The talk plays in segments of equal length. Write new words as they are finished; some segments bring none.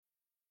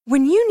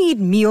When you need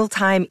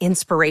mealtime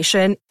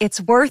inspiration,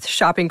 it's worth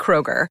shopping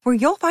Kroger, where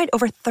you'll find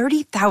over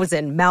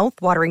 30,000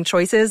 mouth-watering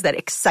choices that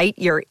excite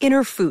your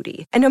inner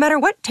foodie. And no matter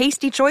what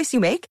tasty choice you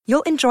make,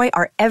 you'll enjoy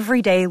our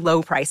everyday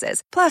low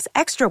prices, plus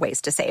extra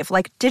ways to save,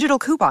 like digital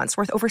coupons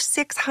worth over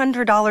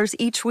 $600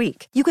 each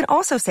week. You can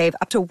also save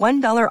up to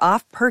 $1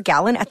 off per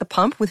gallon at the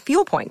pump with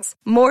fuel points.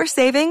 More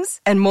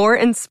savings and more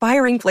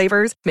inspiring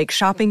flavors make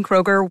shopping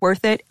Kroger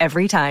worth it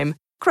every time.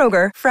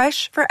 Kroger,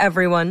 fresh for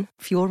everyone.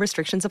 Fuel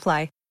restrictions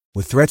apply.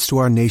 With threats to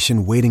our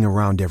nation waiting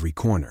around every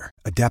corner,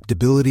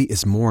 adaptability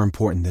is more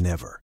important than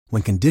ever.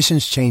 When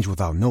conditions change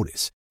without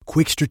notice,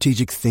 quick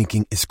strategic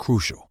thinking is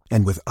crucial.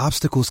 And with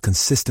obstacles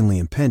consistently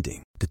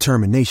impending,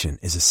 determination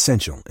is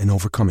essential in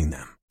overcoming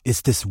them.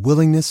 It's this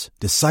willingness,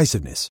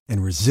 decisiveness,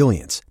 and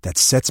resilience that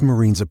sets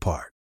Marines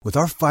apart. With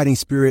our fighting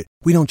spirit,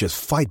 we don't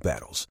just fight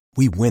battles,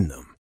 we win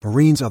them.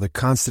 Marines are the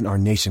constant our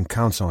nation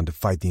counts on to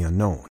fight the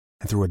unknown.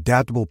 And through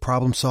adaptable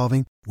problem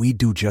solving, we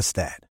do just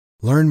that.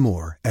 Learn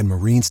more at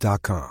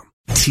marines.com.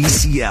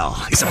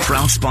 TCL is a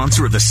proud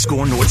sponsor of the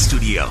Score North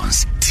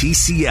Studios.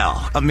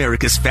 TCL,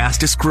 America's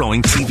fastest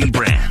growing TV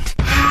brand.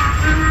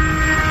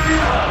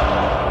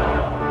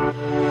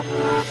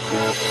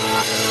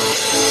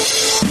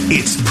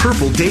 It's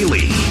Purple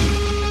Daily.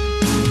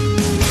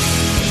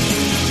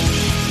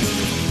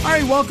 All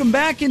right, welcome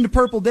back into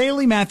Purple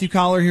Daily. Matthew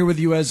Collar here with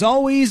you as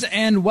always,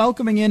 and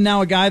welcoming in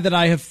now a guy that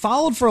I have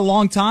followed for a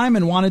long time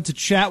and wanted to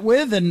chat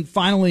with and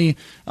finally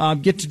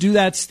get to do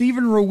that,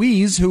 Steven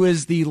Ruiz, who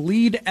is the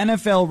lead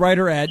NFL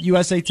writer at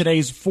USA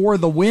Today's For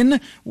the Win.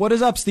 What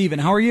is up, Steven?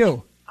 How are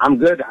you? I'm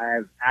good. I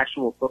have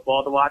actual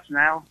football to watch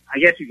now. I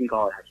guess you can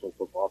call it actual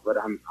football, but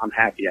I'm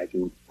happy I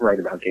can write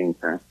about games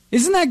now.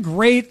 Isn't that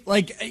great?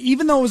 Like,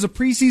 even though it was a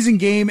preseason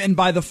game and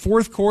by the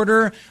fourth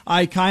quarter,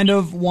 I kind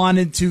of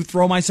wanted to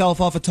throw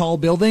myself off a tall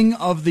building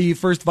of the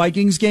first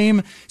Vikings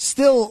game,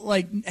 still,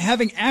 like,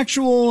 having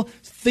actual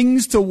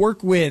things to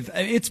work with.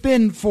 It's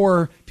been,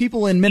 for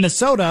people in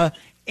Minnesota,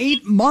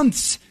 8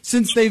 months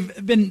since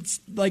they've been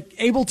like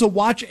able to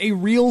watch a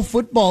real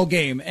football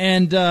game.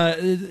 And,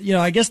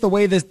 I guess the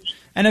way this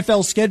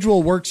NFL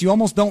schedule works, you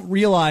almost don't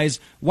realize,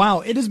 wow,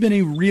 it has been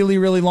a really,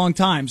 really long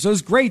time. So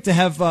it's great to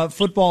have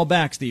football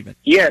back, Steven.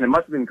 Yeah, and it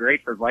must have been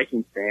great for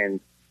Vikings fans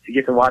to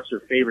get to watch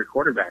their favorite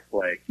quarterback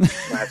play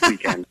last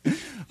weekend.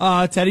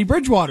 Teddy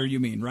Bridgewater,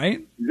 you mean, right?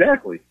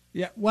 Exactly.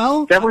 Yeah,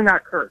 well, definitely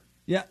not Kirk.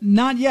 Yeah,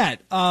 not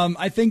yet.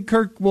 I think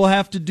Kirk will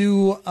have to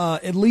do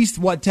at least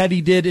what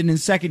Teddy did in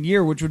his second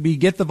year, which would be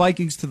get the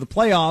Vikings to the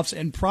playoffs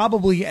and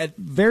probably at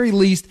very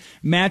least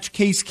match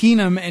Case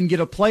Keenum and get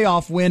a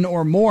playoff win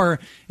or more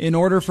in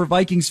order for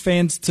Vikings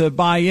fans to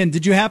buy in.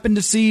 Did you happen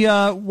to see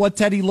what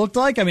Teddy looked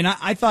like? I mean,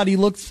 I thought he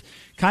looked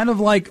kind of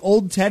like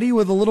old Teddy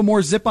with a little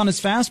more zip on his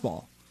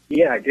fastball.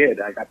 Yeah, I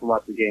did. I got to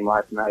watch the game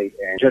last night,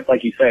 and just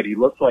like you said, he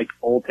looked like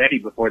old Teddy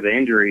before the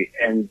injury,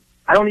 and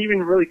I don't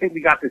even really think we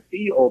got to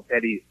see old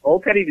Teddy.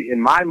 Old Teddy, in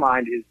my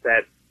mind, is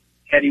that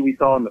Teddy we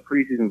saw in the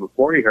preseason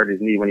before he hurt his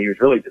knee when he was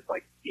really just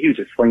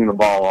slinging the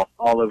ball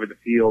all over the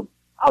field.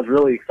 I was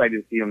really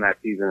excited to see him that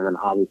season, and then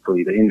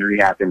obviously the injury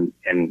happened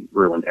and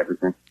ruined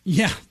everything.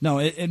 Yeah, no,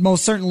 it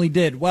most certainly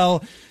did.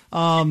 Well,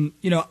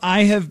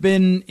 I have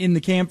been in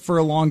the camp for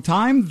a long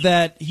time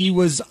that he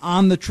was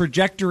on the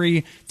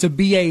trajectory to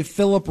be a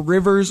Phillip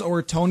Rivers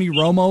or Tony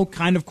Romo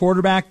kind of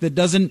quarterback that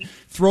doesn't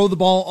throw the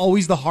ball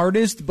always the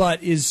hardest,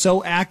 but is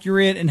so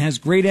accurate and has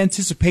great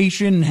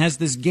anticipation and has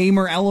this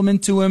gamer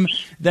element to him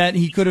that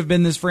he could have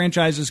been this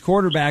franchise's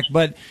quarterback.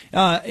 But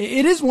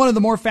it is one of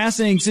the more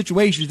fascinating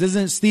situations,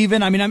 isn't it,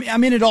 Steven? I mean,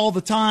 I'm in it all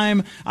the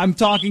time. I'm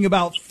talking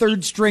about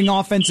third-string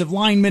offensive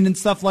linemen and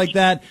stuff like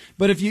that.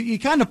 But if you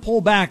kind of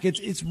pull back,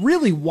 it's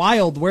really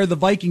wild where the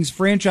Vikings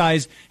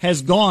franchise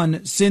has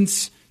gone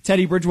since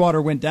Teddy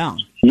Bridgewater went down.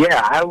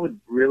 Yeah, I would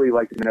really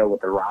like to know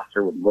what the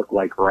roster would look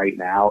like right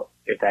now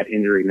if that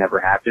injury never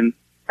happened.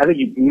 I think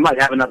you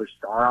might have another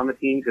star on the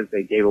team because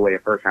they gave away a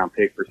first-round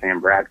pick for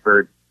Sam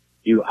Bradford.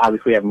 You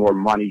obviously have more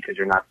money because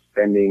you're not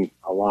spending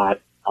a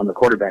lot on the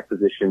quarterback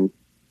position.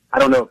 I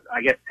don't know.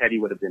 I guess Teddy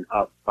would have been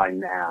up by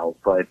now,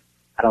 but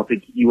I don't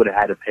think you would have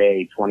had to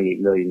pay $28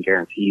 million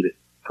guaranteed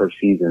per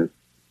season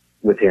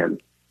with him.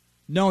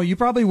 No, you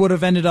probably would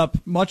have ended up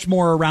much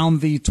more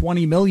around the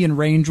 $20 million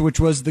range, which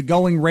was the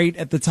going rate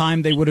at the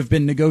time they would have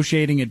been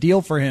negotiating a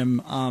deal for him.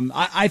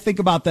 I think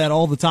about that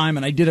all the time,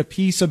 and I did a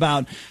piece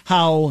about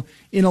how,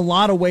 in a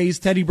lot of ways,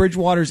 Teddy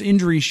Bridgewater's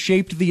injury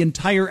shaped the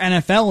entire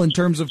NFL in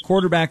terms of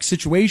quarterback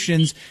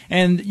situations,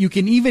 and you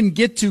can even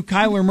get to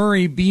Kyler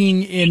Murray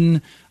being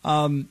in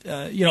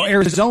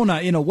Arizona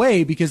in a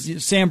way,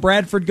 because Sam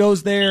Bradford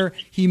goes there,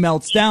 he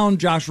melts down,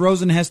 Josh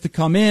Rosen has to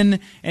come in,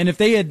 and if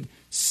they had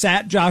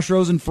sat Josh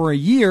Rosen for a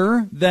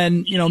year,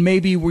 then,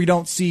 maybe we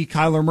don't see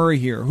Kyler Murray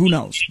here. Who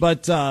knows?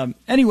 But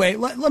anyway,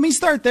 let me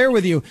start there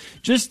with you.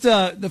 Just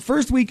the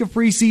first week of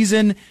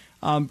preseason,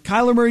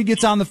 Kyler Murray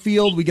gets on the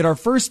field. We get our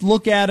first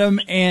look at him,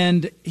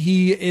 and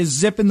he is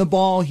zipping the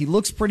ball. He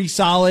looks pretty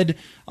solid.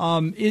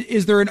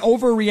 Is there an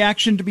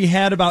overreaction to be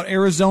had about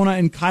Arizona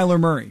and Kyler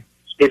Murray?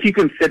 If you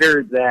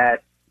consider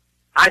that,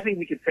 I think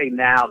we could say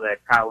now that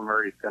Kyler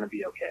Murray is going to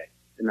be okay.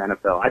 in the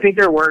NFL. I think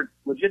there were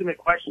legitimate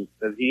questions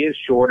because he is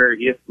shorter,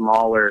 he is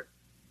smaller.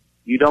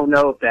 You don't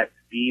know if that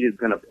speed is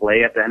going to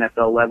play at the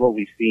NFL level.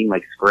 We've seen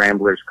like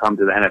scramblers come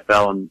to the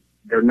NFL and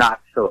they're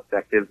not so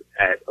effective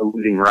at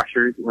eluding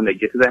rushers when they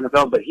get to the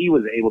NFL, but he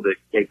was able to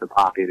escape the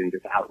pocket and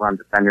just outrun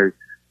defenders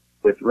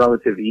with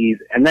relative ease.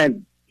 And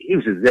then he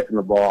was just zipping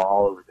the ball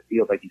all over the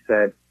field, like you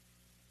said.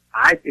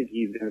 I think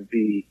he should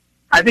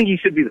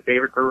be the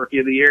favorite for Rookie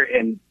of the Year,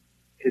 and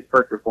his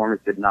first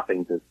performance did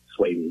nothing to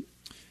sway me.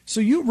 So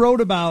you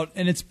wrote about,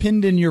 and it's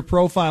pinned in your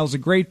profiles, a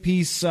great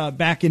piece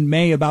back in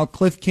May about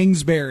Cliff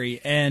Kingsbury.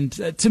 And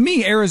to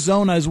me,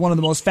 Arizona is one of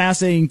the most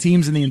fascinating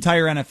teams in the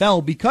entire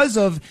NFL because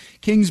of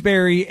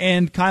Kingsbury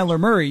and Kyler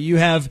Murray. You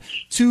have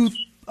two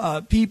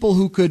people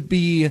who could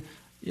be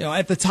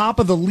at the top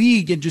of the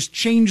league and just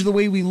change the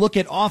way we look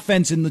at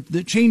offense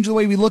and change the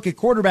way we look at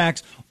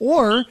quarterbacks,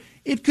 or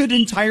it could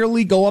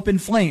entirely go up in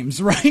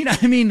flames, right?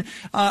 I mean,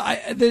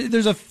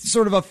 there's a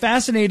sort of a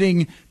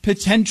fascinating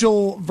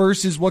potential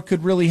versus what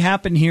could really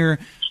happen here.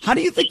 How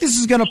do you think this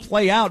is going to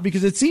play out?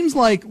 Because it seems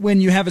like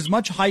when you have as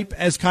much hype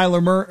as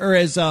Kyler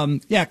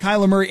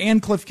Murray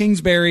and Cliff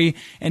Kingsbury,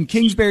 and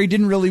Kingsbury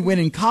didn't really win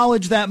in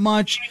college that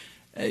much.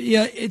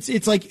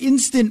 It's like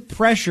instant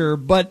pressure,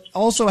 but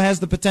also has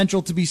the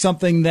potential to be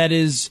something that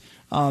is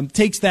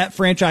takes that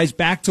franchise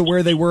back to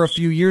where they were a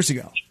few years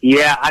ago.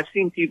 Yeah, I've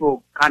seen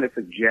people kind of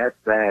suggest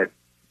that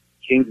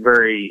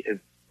Kingsbury is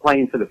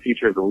playing for the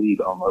future of the league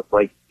almost.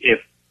 Like, if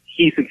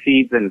he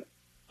succeeds, then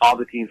all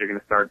the teams are going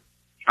to start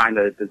trying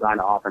to design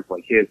an offense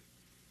like his.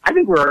 I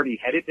think we're already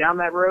headed down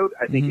that road.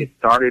 I think it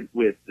started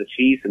with the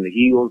Chiefs and the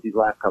Eagles these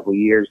last couple of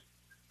years.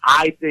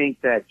 I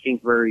think that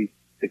Kingsbury's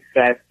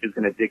success is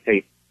going to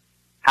dictate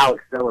how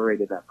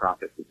accelerated that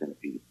process is going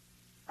to be.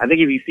 I think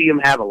if you see him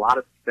have a lot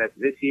of success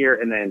this year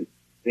and then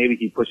maybe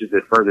he pushes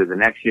it further the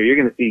next year, you're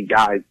going to see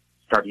guys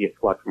start to get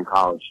plucked from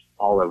college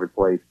all over the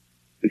place.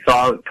 We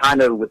saw it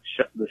kind of with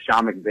the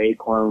Sean McVay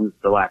clones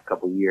the last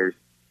couple of years.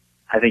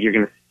 I think you're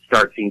going to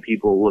start seeing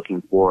people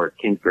looking for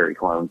Kingsbury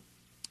clones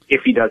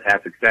if he does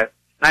have success.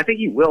 And I think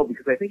he will,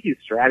 because I think his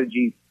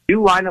strategies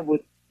do line up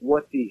with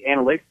what the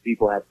analytics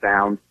people have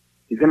found.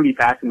 He's going to be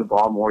passing the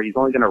ball more. He's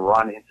only going to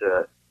run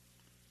into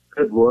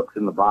good looks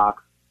in the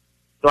box.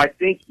 So I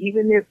think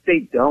even if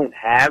they don't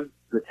have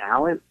the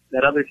talent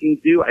that other teams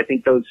do, I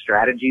think those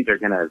strategies are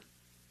going to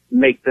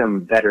make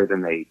them better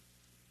than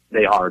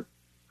they are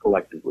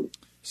collectively.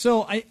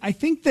 So I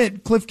think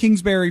that Cliff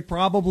Kingsbury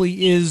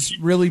probably is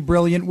really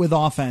brilliant with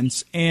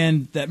offense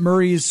and that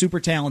Murray is super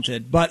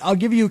talented. But I'll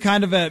give you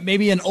kind of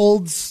maybe an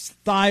old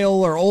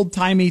style or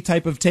old-timey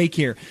type of take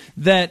here,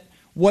 that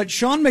what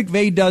Sean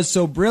McVay does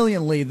so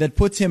brilliantly that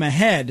puts him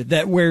ahead,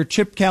 that where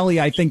Chip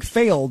Kelly, I think,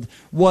 failed,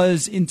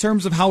 was in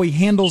terms of how he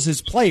handles his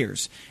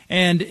players.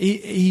 And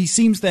he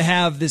seems to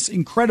have this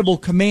incredible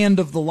command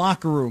of the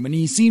locker room, and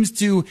he seems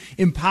to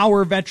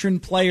empower veteran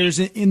players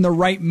in the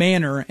right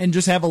manner and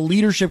just have a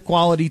leadership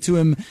quality to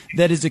him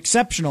that is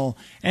exceptional.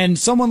 And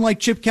someone like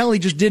Chip Kelly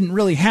just didn't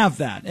really have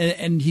that.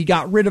 And he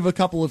got rid of a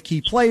couple of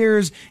key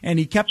players, and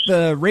he kept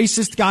the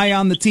racist guy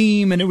on the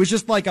team, and it was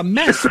just like a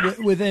mess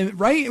with him,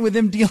 right? With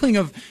him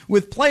dealing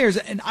with players.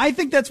 And I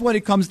think that's what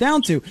it comes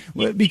down to,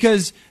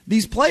 because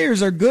these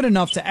players are good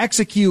enough to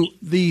execute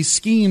the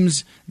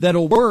schemes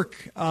that'll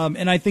work.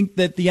 And I think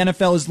that the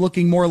NFL is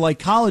looking more like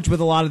college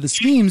with a lot of the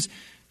schemes.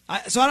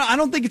 So I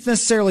don't think it's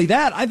necessarily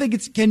that. I think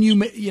it's, can you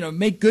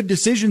make good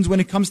decisions when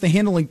it comes to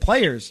handling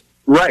players?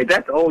 Right.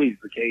 That's always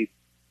the case.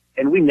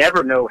 And we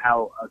never know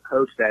how a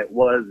coach that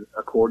was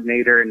a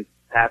coordinator in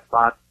past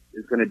spots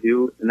is going to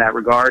do in that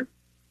regard.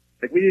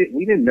 Like,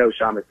 we didn't know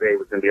Sean McVay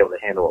was going to be able to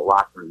handle a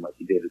locker room like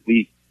he did.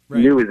 We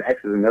knew his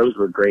X's and O's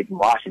were great in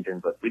Washington,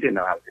 but we didn't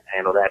know how he could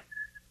handle that.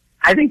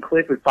 I think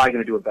Cliff is probably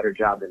going to do a better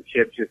job than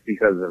Chip just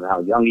because of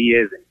how young he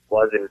is and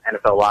was in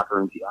NFL locker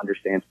rooms. He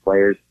understands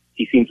players.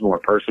 He seems more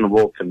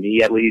personable, to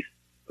me at least,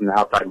 from the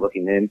outside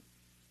looking in.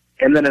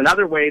 And then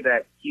another way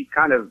that he's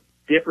kind of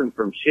different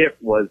from Chip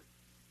was,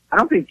 I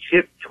don't think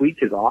Chip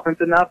tweaked his offense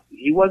enough.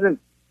 He wasn't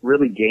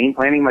really game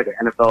planning like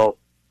an NFL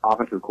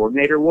offensive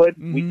coordinator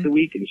would week to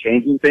week and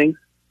changing things.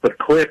 But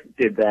Cliff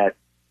did that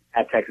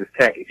at Texas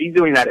Tech. If he's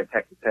doing that at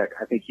Texas Tech,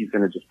 I think he's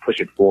going to just push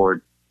it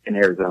forward in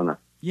Arizona.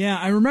 Yeah,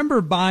 I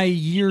remember by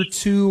year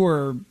 2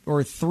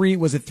 or 3,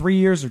 was it 3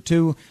 years or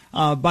 2?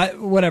 By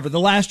whatever, the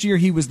last year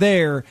he was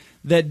there,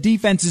 that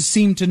defenses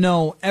seemed to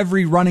know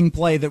every running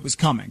play that was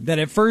coming. That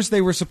at first they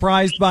were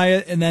surprised by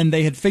it, and then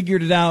they had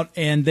figured it out,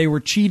 and they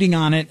were cheating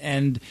on it,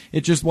 and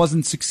it just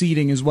wasn't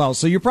succeeding as well.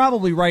 So you're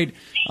probably right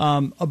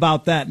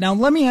about that. Now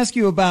let me ask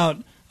you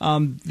about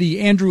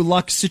the Andrew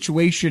Luck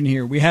situation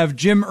here. We have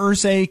Jim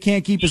Irsay,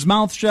 can't keep his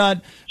mouth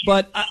shut,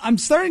 but I'm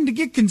starting to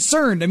get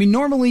concerned. I mean,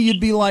 normally you'd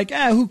be like,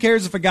 who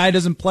cares if a guy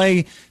doesn't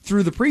play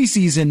through the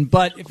preseason?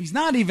 But if he's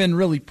not even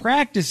really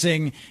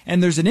practicing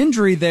and there's an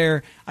injury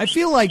there, I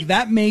feel like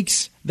that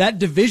makes that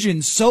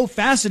division so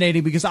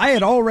fascinating, because I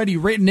had already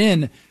written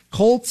in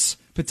Colts,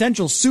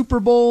 potential Super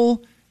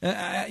Bowl.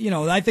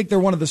 I think they're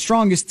one of the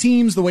strongest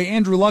teams. The way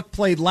Andrew Luck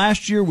played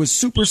last year was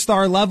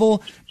superstar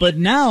level. But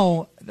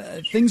now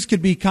things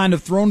could be kind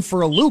of thrown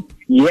for a loop.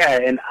 Yeah,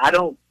 and I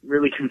don't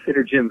really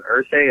consider Jim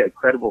Irsay a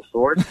credible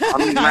source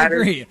on these matters.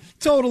 I agree.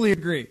 Totally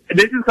agree.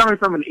 This is coming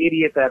from an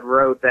idiot that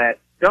wrote that,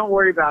 don't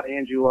worry about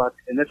Andrew Luck,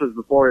 and this was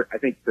before, I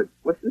think,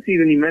 what's the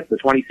season he missed, the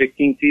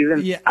 2016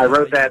 season? Yeah. I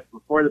wrote that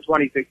before the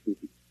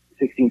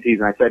 2016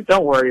 season. I said,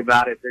 don't worry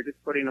about it. They're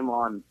just putting him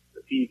on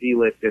the PG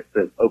list just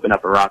to open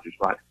up a roster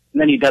spot.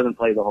 And then he doesn't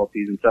play the whole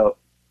season. So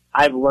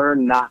I've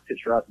learned not to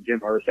trust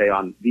Jim Irsay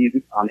on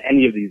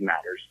any of these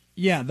matters.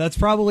 Yeah, that's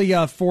probably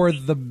for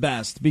the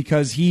best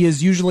because he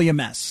is usually a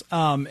mess.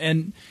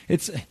 And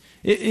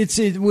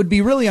it would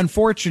be really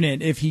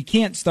unfortunate if he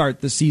can't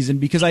start the season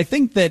because I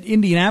think that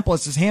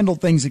Indianapolis has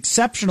handled things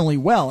exceptionally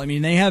well. I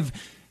mean, they have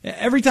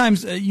every time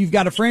you've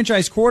got a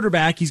franchise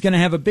quarterback, he's going to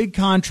have a big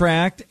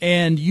contract,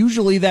 and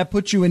usually that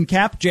puts you in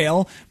cap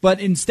jail.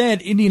 But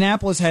instead,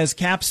 Indianapolis has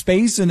cap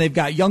space, and they've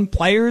got young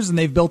players, and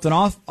they've built an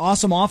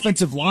awesome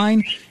offensive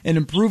line and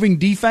improving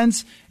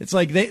defense. It's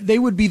like they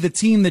would be the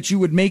team that you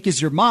would make as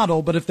your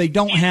model, but if they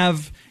don't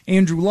have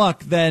Andrew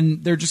Luck, then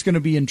they're just going to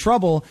be in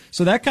trouble.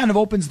 So that kind of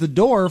opens the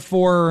door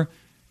for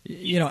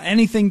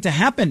anything to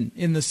happen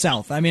in the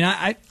South. I mean,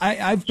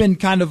 I've been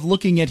kind of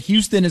looking at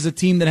Houston as a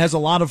team that has a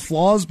lot of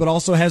flaws, but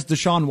also has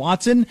Deshaun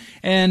Watson.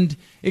 And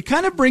it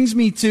kind of brings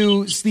me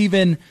to,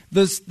 Stephen,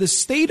 the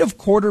state of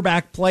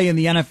quarterback play in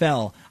the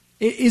NFL.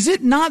 Is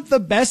it not the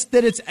best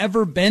that it's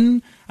ever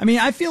been? I mean,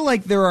 I feel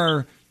like there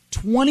are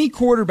 20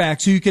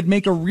 quarterbacks who you could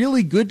make a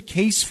really good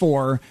case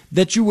for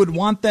that you would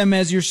want them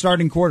as your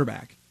starting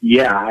quarterback.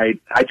 Yeah,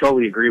 I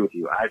totally agree with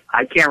you.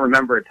 I can't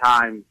remember a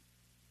time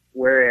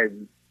where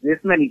this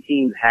many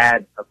teams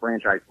had a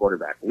franchise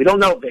quarterback. We don't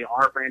know if they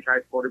are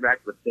franchise quarterbacks,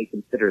 but they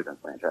consider them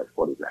franchise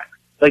quarterbacks.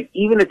 Like,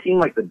 even a team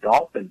like the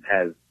Dolphins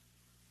has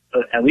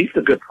at least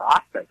a good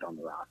prospect on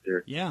the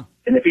roster. Yeah.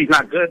 And if he's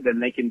not good,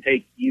 then they can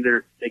take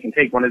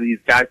one of these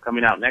guys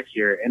coming out next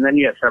year, and then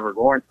you have Trevor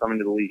Lawrence coming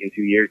to the league in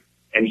 2 years,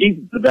 and he's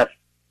the best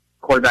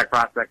quarterback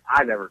prospect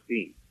I've ever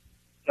seen.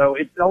 So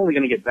it's only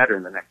going to get better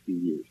in the next few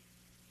years.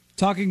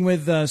 Talking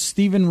with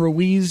Stephen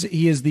Ruiz.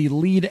 He is the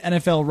lead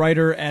NFL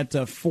writer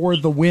at For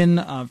the Win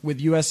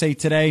with USA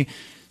Today.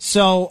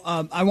 So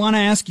I want to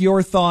ask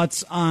your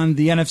thoughts on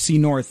the NFC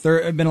North.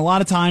 There have been a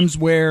lot of times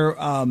where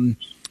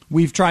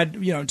we've tried,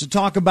 to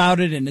talk about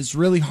it, and it's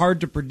really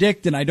hard to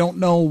predict, and I don't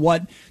know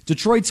what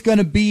Detroit's going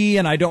to be,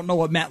 and I don't know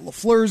what Matt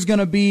LaFleur is going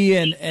to be,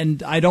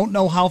 and I don't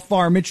know how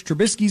far Mitch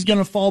Trubisky's going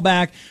to fall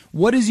back.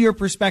 What is your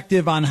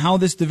perspective on how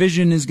this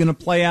division is going to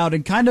play out,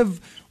 and kind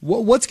of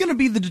what's going to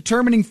be the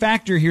determining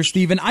factor here,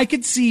 Stephen? I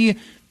could see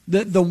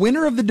the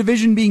winner of the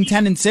division being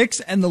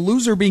 10-6 and the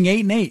loser being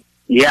 8-8.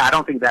 Yeah, I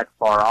don't think that's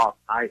far off.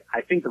 I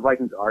think the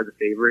Vikings are the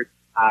favorite.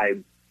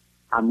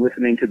 I'm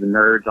listening to the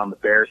nerds on the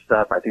Bears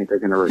stuff. I think they're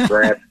going to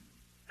regress.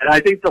 And I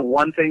think the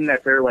one thing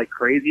that they're like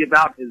crazy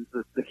about is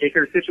the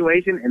kicker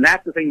situation, and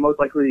that's the thing most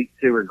likely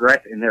to regress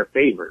in their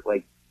favor.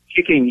 Like,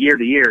 kicking year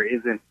to year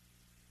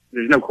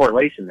there's no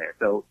correlation there.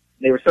 So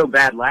they were so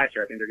bad last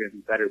year, I think they're going to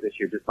be better this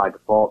year just by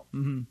default.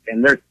 Mm-hmm.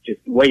 And they're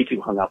just way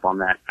too hung up on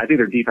that. I think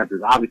their defense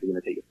is obviously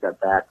going to take a step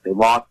back. They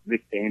lost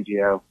Vic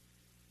Fangio.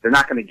 They're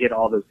not going to get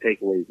all those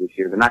takeaways this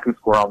year. They're not going to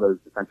score all those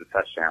defensive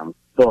touchdowns.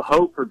 The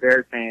hope for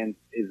Bears fans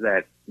is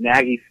that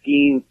Nagy's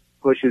scheme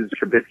pushes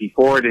Trubisky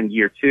forward in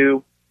year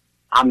 2.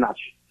 I'm not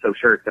so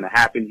sure it's going to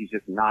happen. He's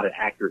just not an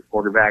accurate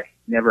quarterback.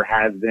 Never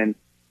has been.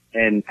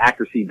 And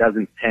accuracy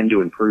doesn't tend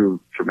to improve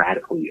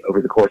dramatically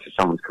over the course of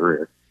someone's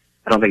career.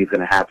 I don't think it's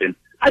going to happen.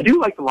 I do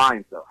like the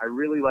Lions, though. I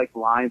really like the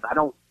Lions. I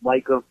don't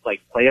like them,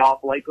 like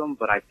playoff like them,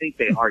 but I think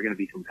they are going to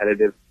be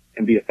competitive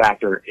and be a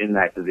factor in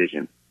that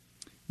division.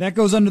 That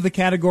goes under the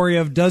category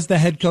of, does the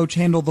head coach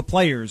handle the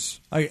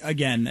players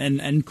again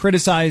and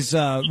criticize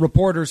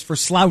reporters for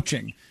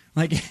slouching?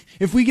 Like,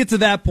 if we get to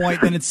that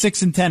point, then it's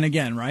 6-10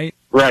 again, right?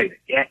 Right.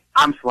 Yeah,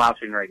 I'm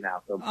slouching right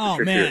now. So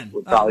man.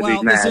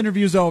 Well, this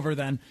interview's over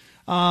then.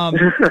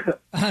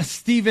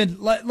 Stephen,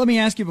 let me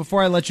ask you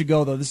before I let you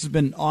go, though. This has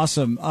been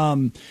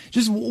awesome.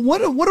 Just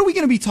what are we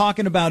going to be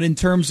talking about in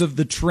terms of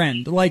the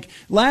trend? Like,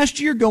 last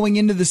year going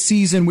into the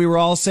season, we were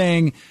all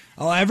saying,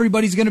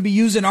 everybody's going to be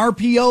using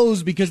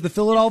RPOs because the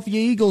Philadelphia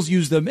Eagles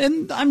use them.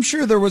 And I'm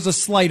sure there was a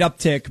slight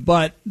uptick,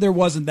 but there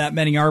wasn't that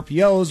many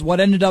RPOs. What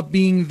ended up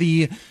being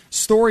the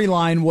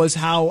storyline was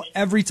how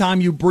every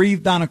time you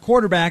breathed on a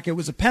quarterback, it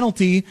was a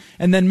penalty.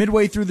 And then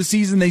midway through the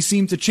season, they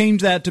seemed to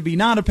change that to be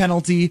not a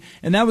penalty.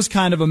 And that was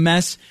kind of a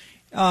mess.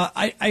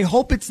 I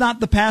hope it's not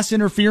the pass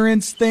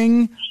interference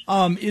thing.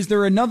 Is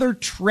there another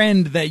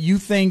trend that you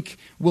think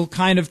will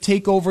kind of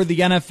take over the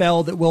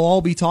NFL that we'll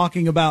all be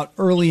talking about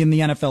early in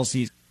the NFL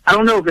season? I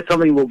don't know if it's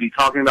something we'll be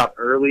talking about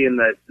early in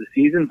the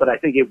season, but I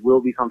think it will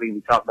be something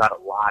we talk about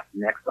a lot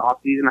next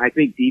offseason. I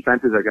think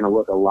defenses are going to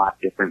look a lot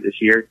different this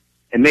year,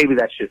 and maybe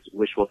that's just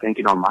wishful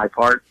thinking on my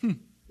part,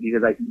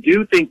 because I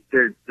do think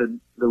the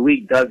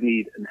league does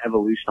need an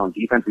evolution on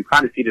defense. We've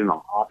kind of seen it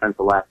on offense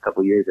the last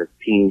couple of years as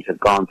teams have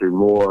gone through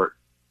more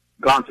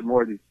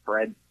of these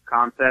spread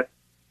concepts.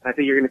 And I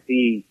think you're going to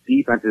see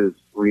defenses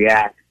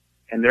react,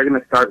 and they're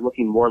going to start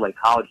looking more like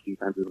college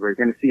defenses, where you're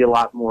going to see a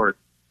lot more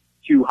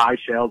two high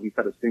shells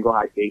instead of single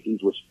high safeties,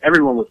 which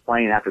everyone was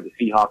playing after the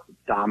Seahawks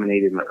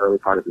dominated in the early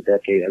part of the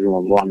decade.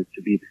 Everyone wanted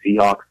to be the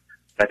Seahawks.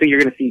 I think you're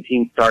going to see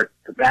teams start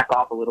to back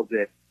off a little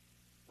bit,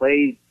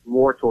 play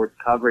more towards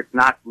coverage,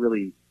 not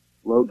really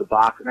load the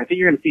box. And I think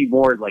you're going to see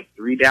more like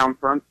 3 down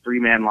fronts,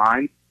 3-man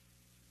lines.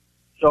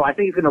 So I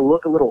think it's going to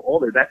look a little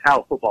older. That's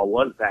how football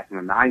was back in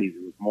the 90s.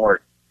 It was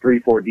more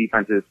 3-4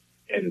 defenses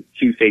and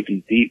 2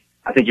 safeties deep.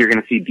 I think you're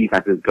going to see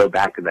defenses go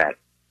back to that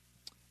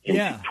in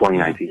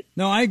 2019. Yeah.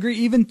 No, I agree.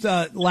 Even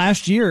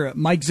last year,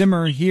 Mike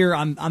Zimmer here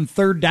on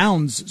third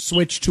downs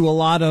switched to a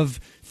lot of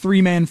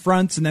 3-man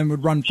fronts and then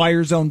would run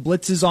fire zone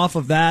blitzes off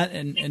of that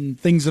and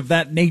things of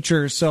that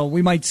nature. So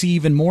we might see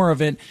even more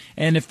of it.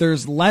 And if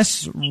there's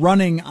less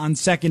running on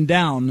second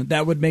down,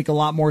 that would make a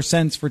lot more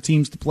sense for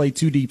teams to play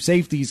 2 deep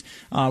safeties.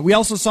 We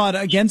also saw it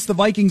against the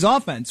Vikings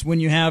offense when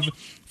you have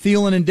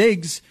Thielen and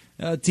Diggs.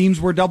 Teams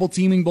were double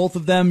teaming both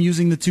of them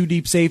using the 2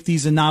 deep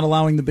safeties and not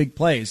allowing the big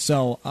plays.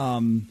 So,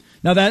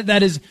 now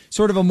that is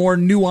sort of a more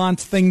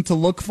nuanced thing to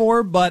look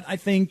for, but I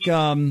think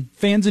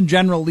fans in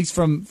general, at least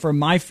from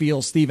my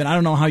feel, Steven, I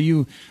don't know how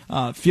you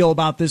feel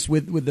about this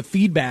with the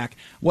feedback.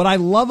 What I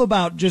love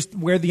about just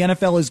where the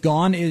NFL has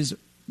gone is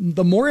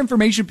the more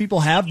information people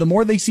have, the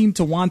more they seem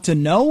to want to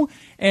know,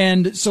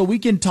 and so we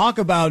can talk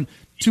about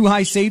 2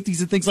 high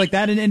safeties and things like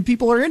that, and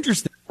people are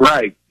interested.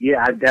 Right.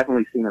 Yeah, I've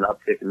definitely seen an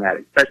uptick in that,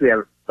 especially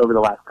over the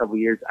last couple of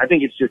years. I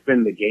think it's just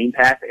been the Game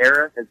Pass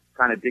era has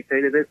kind of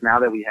dictated this. Now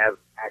that we have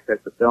access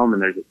to film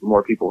and there's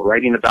more people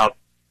writing about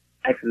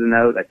X's and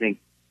O's, I think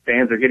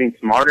fans are getting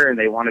smarter and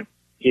they want to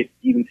get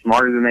even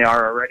smarter than they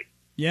are already.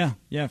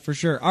 Yeah, for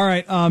sure. All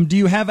right. Do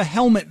you have a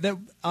helmet that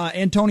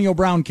Antonio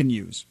Brown can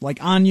use,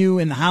 like on you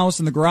in the house,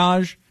 in the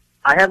garage?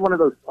 I have one of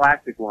those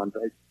plastic ones.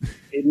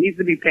 It needs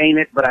to be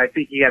painted, but I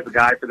think he has a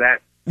guy for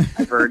that,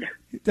 I've heard.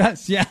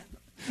 That's, yeah.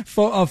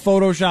 A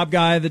Photoshop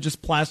guy that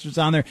just plasters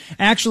on there.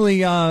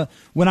 Actually,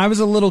 when I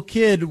was a little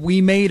kid, we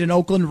made an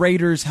Oakland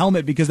Raiders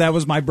helmet because that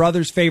was my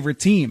brother's favorite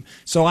team.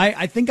 So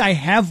I think I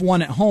have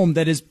one at home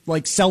that is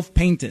like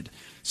self-painted.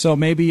 So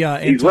maybe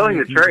he's willing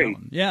to trade.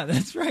 Yeah,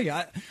 that's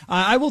right.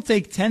 I will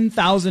take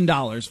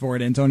 $10,000 for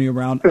it, Antonio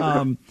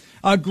Brown.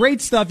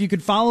 Great stuff. You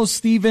could follow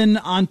Steven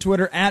on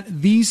Twitter at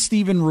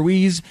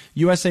 @TheStevenRuiz.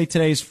 USA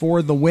Today's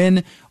For the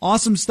Win.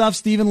 Awesome stuff,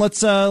 Steven. Let's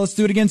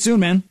do it again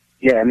soon, man.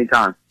 Yeah,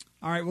 anytime.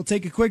 All right, we'll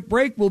take a quick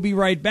break. We'll be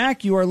right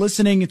back. You are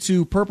listening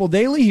to Purple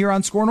Daily here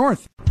on Score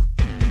North.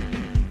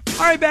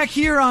 All right, back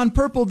here on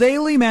Purple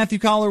Daily, Matthew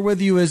Collar with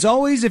you as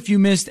always. If you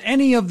missed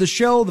any of the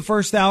show, the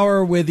first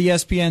hour with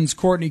ESPN's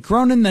Courtney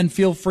Cronin, then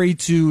feel free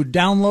to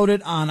download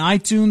it on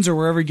iTunes or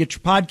wherever you get your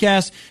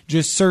podcasts.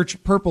 Just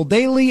search Purple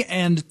Daily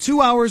and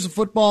 2 hours of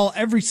football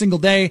every single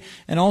day,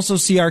 and also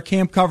see our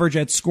camp coverage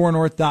at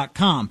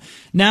scorenorth.com.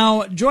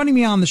 Now, joining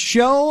me on the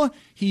show,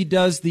 he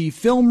does the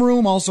Film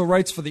Room, also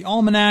writes for the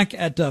Almanac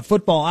at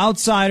Football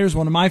Outsiders,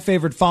 one of my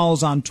favorite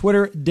follows on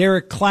Twitter,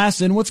 Derek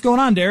Klassen. What's going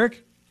on,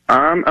 Derek?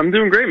 I'm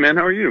doing great, man.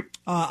 How are you?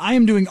 I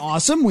am doing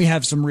awesome. We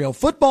have some real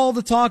football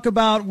to talk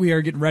about. We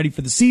are getting ready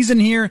for the season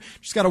here.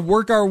 Just got to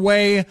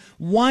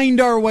wind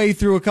our way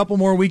through a couple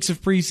more weeks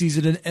of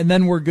preseason, and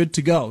then we're good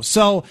to go.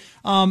 So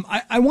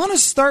I want to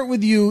start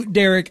with you,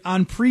 Derek,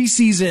 on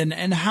preseason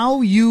and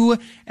how you,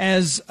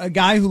 as a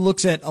guy who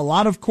looks at a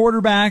lot of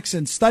quarterbacks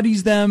and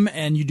studies them,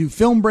 and you do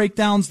film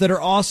breakdowns that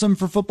are awesome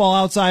for Football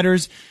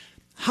Outsiders,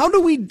 how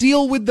do we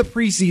deal with the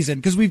preseason?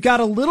 Because we've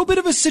got a little bit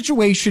of a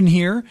situation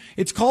here.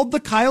 It's called the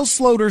Kyle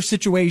Sloter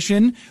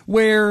situation,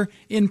 where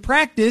in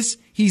practice,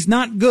 he's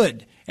not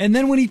good. And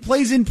then when he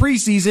plays in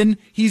preseason,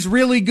 he's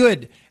really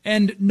good.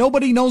 And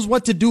nobody knows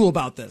what to do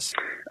about this.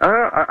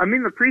 I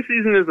mean, the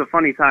preseason is a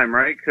funny time,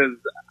 right? Because,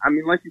 I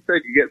mean, like you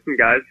said, you get some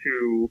guys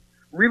who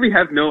really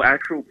have no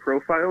actual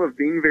profile of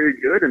being very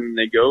good, and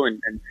they go and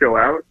show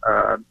out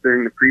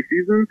during the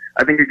preseason.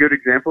 I think a good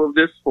example of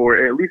this,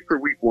 at least for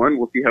week 1,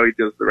 we'll see how he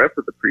does the rest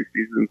of the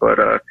preseason, but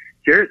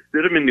Jarrett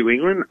Stidham in New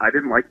England, I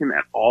didn't like him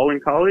at all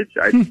in college.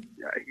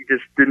 He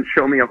just didn't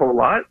show me a whole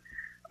lot.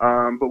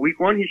 But week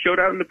 1, he showed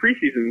out in the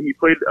preseason. He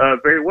played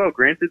very well.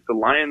 Granted, the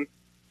Lions'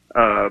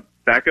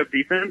 backup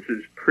defense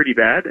is pretty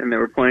bad, and they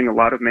were playing a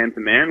lot of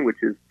man-to-man, which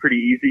is pretty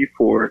easy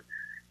for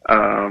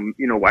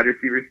wide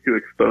receivers to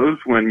expose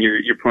when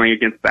you're playing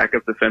against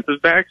backup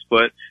defensive backs.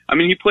 But, I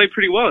mean, he played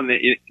pretty well. And,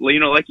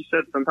 like you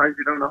said, sometimes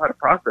you don't know how to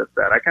process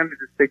that. I kind of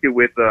just take it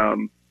with,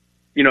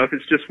 if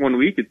it's just 1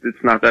 week,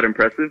 it's not that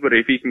impressive. But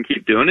if he can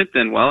keep doing it,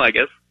 then, well, I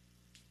guess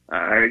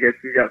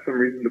you got some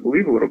reason to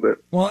believe a little bit.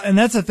 Well, and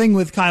that's the thing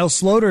with Kyle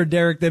Sloter,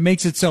 Derek, that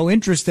makes it so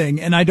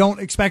interesting. And I don't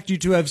expect you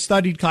to have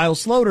studied Kyle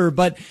Sloter,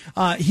 but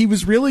he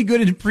was really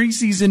good in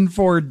preseason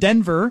for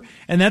Denver,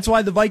 and that's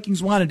why the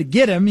Vikings wanted to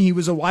get him. He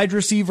was a wide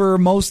receiver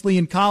mostly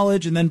in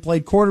college and then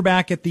played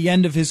quarterback at the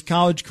end of his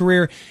college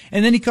career.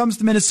 And then he comes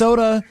to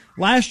Minnesota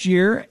last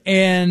year,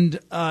 and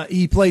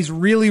he plays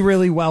really,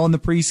 really well in the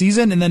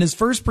preseason, and then his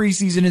first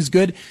preseason is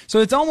good. So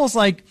it's almost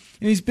like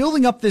he's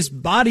building up this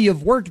body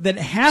of work that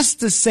has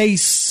to say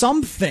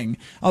something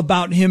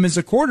about him as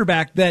a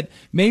quarterback, that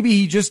maybe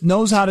he just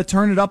knows how to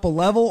turn it up a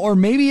level, or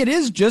maybe it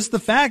is just the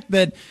fact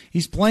that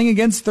he's playing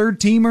against third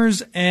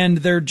teamers and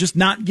they're just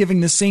not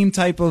giving the same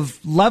type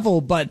of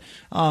level. But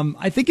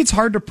I think it's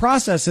hard to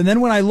process. And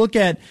then when I look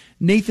at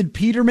Nathan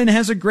Peterman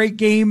has a great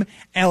game,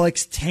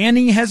 Alex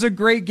Tanney has a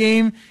great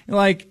game,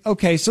 like,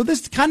 okay, so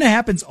this kind of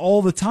happens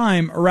all the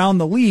time around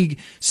the league.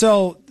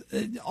 So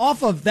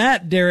off of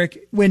that,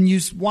 Derek, when you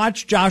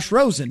watch Josh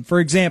Rosen, for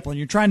example, and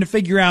you're trying to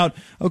figure out,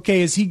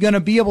 okay, is he going to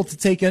be able to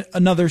take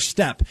another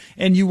step?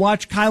 And you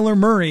watch Kyler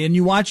Murray and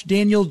you watch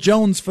Daniel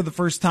Jones for the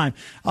first time.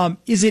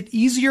 Is it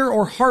easier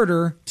or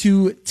harder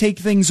to take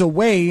things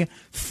away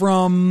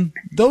from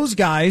those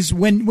guys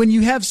when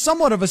you have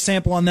somewhat of a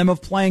sample on them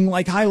of playing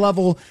like high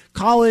level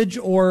college,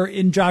 or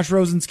in Josh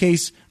Rosen's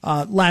case,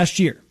 last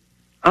year?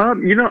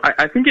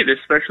 I think it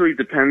especially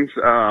depends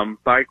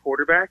by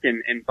quarterback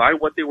and by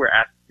what they were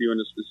asked to do in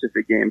a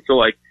specific game.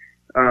 So,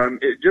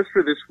 just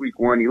for this week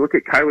one, you look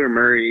at Kyler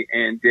Murray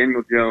and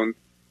Daniel Jones.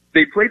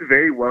 They played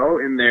very well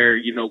in their,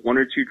 one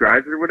or two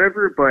drives or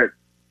whatever, but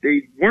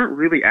they weren't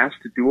really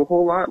asked to do a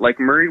whole lot. Like,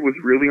 Murray was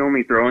really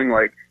only throwing,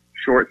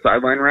 short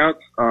sideline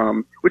routes,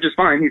 which is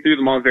fine. He threw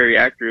them all very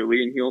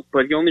accurately,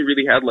 but he only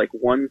really had,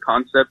 one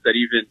concept that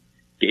even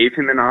gave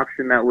him an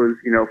option that was,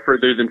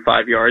 further than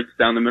 5 yards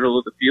down the middle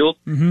of the field.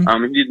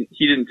 Mm-hmm.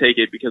 He didn't take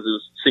it because it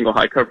was single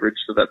high coverage,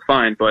 so that's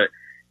fine. But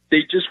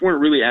they just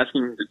weren't really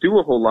asking him to do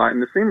a whole lot.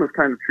 And the same was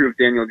kind of true of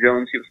Daniel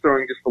Jones. He was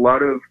throwing just a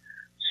lot of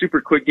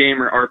super quick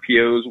game or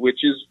RPOs,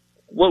 which is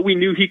what we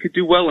knew he could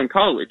do well in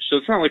college. So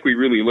it's not like we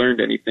really learned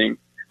anything.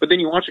 But then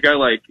you watch a guy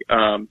like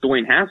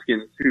Dwayne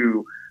Haskins,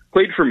 who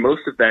played for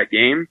most of that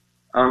game,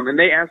 and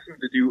they asked him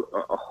to do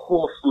a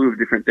whole slew of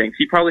different things.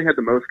 He probably had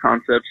the most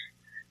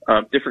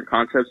different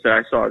concepts that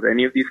I saw of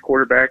any of these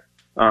quarterbacks.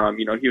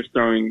 He was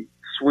throwing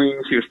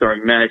swings, he was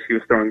throwing mesh, he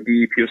was throwing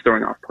deep, he was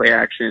throwing off play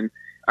action.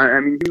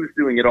 He was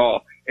doing it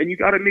all. And you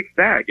got a mixed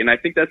bag. And I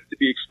think that's to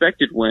be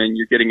expected when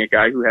you're getting a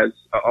guy who has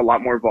a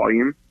lot more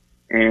volume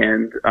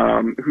and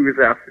who is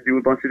asked to do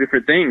a bunch of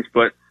different things.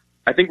 But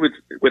I think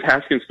with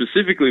Haskins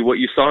specifically, what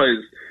you saw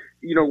is,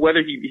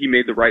 whether he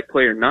made the right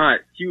play or not,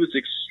 he was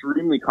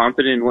extremely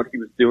confident in what he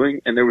was doing,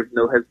 and there was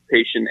no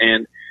hesitation.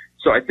 And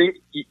so I think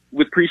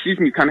with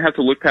preseason, you kind of have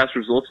to look past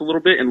results a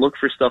little bit and look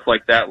for stuff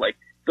like that. Like,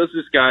 does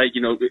this guy,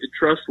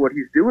 trust what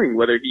he's doing,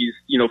 whether he's,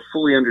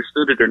 fully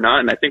understood it or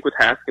not? And I think with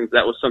Haskins,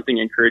 that was something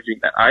encouraging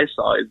that I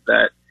saw, is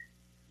that,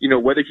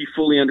 whether he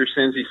fully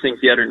understands these things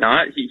yet or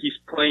not, he's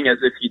playing as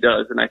if he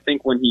does. And I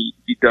think when he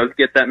does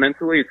get that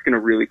mentally, it's going to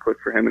really click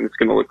for him and it's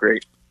going to look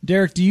great.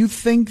 Derek, do you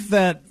think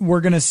that we're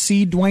going to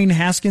see Dwayne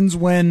Haskins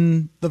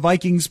when the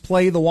Vikings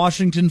play the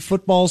Washington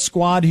football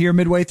squad here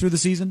midway through the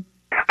season?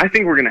 I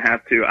think we're going to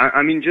have to.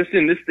 Just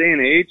in this day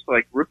and age,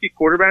 rookie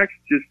quarterbacks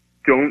just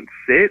don't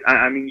sit.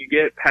 You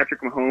get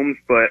Patrick Mahomes,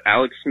 but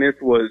Alex Smith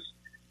was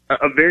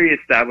a very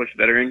established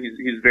veteran.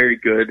 He's very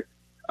good.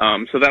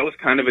 So that was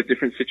kind of a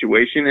different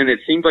situation. And it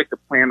seemed like the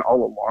plan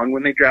all along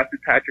when they drafted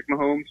Patrick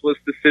Mahomes was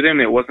to sit him.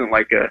 It wasn't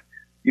like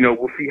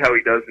we'll see how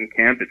he does in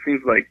camp. It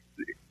seems like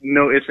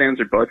no ifs, ands,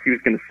 or buts. He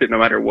was going to sit no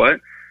matter what.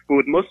 But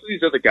with most of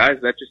these other guys,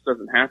 that just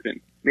doesn't happen.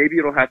 Maybe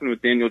it'll happen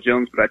with Daniel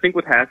Jones, but I think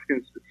with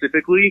Haskins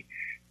specifically,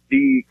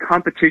 the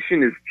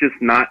competition is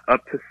just not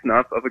up to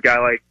snuff of a guy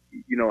like,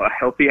 a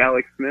healthy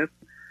Alex Smith.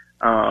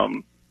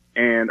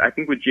 And I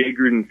think with Jay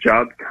Gruden's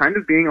job kind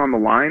of being on the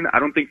line, I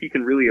don't think he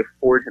can really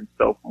afford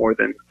himself more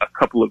than a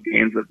couple of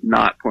games of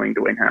not playing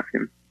Dwayne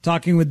Haskins.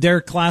 Talking with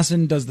Derek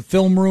Klassen, does the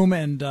film room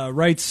and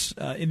writes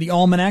in the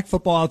Almanac,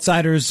 Football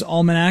Outsiders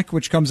Almanac,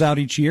 which comes out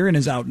each year and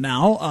is out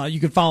now. You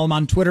can follow him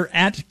on Twitter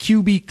at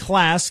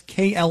QBClass,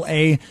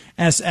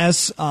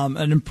 Klass.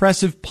 An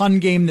impressive pun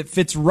game that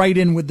fits right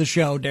in with the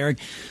show, Derek.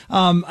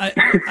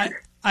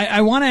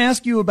 I want to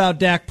ask you about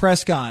Dak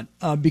Prescott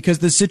because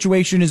the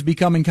situation is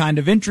becoming kind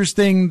of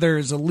interesting.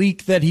 There's a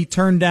leak that he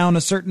turned down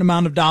a certain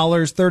amount of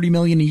dollars, $30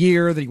 million a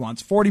year, that he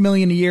wants $40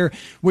 million a year,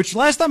 which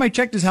last time I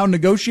checked is how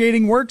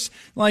negotiating works.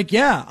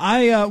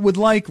 I would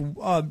like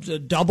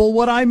double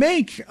what I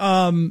make.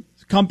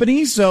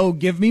 Company, so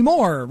give me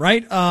more,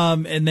 right?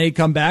 And they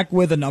come back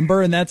with a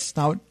number, and that's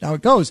how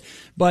it goes.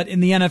 But in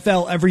the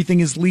NFL,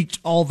 everything is leaked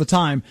all the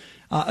time.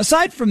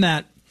 Aside from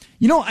that,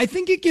 I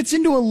think it gets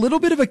into a little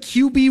bit of a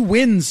QB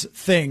wins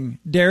thing,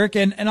 Derek.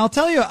 And I'll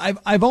tell you,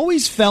 I've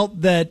always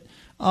felt that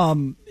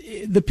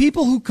the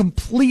people who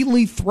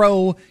completely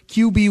throw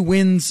QB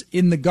wins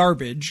in the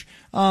garbage,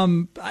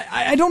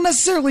 I don't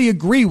necessarily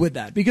agree with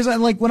that, because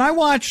when I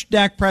watch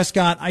Dak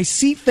Prescott, I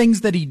see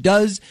things that he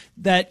does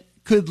that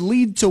could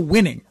lead to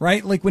winning,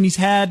 right? Like when he's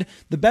had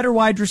the better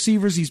wide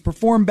receivers, he's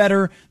performed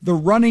better, the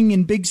running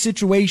in big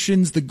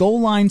situations, the goal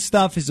line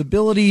stuff, his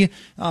ability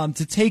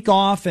to take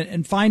off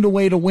and find a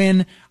way to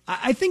win.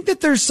 I think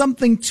that there's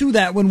something to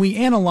that when we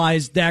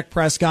analyze Dak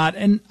Prescott,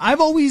 and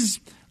I've always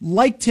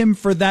liked him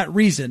for that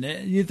reason.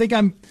 You think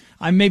I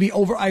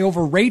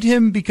overrate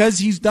him because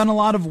he's done a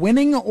lot of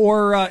winning,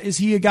 or is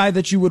he a guy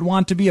that you would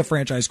want to be a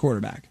franchise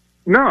quarterback?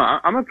 No,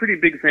 I'm a pretty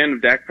big fan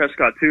of Dak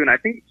Prescott too, and I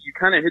think you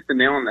kind of hit the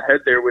nail on the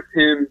head there with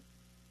him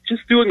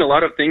just doing a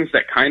lot of things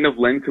that kind of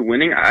lend to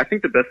winning. I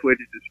think the best way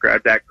to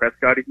describe Dak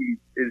Prescott is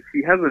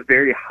he has a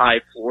very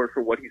high floor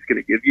for what he's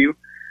going to give you.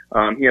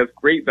 He has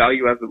great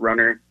value as a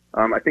runner.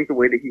 I think the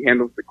way that he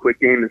handles the quick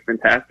game is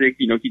fantastic.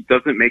 You know, he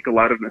doesn't make a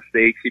lot of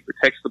mistakes. He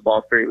protects the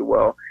ball fairly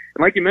well.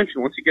 And like you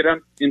mentioned, once you get out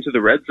into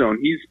the red zone,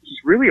 he's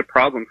really a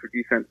problem for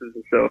defenses.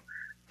 And so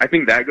I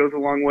think that goes a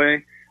long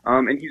way.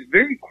 And he's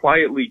very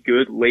quietly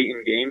good late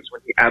in games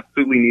when he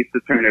absolutely needs to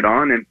turn it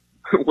on. And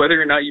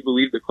whether or not you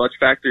believe the clutch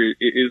factor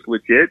is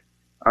legit,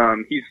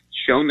 he's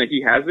shown that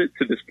he has it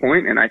to this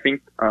point. And I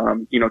think,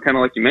 you know, kind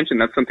of like you mentioned,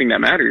 that's something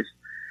that matters.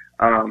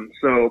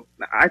 So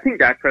I think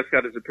Dak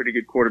Prescott is a pretty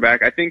good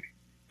quarterback. I think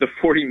the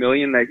 $40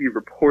 million that he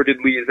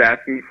reportedly is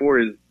asking for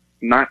is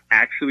not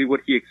actually what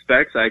he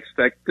expects. I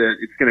expect that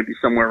it's going to be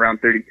somewhere around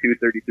 32,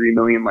 33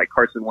 million like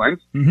Carson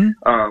Wentz,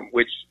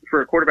 which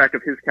for a quarterback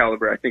of his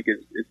caliber, I think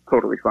is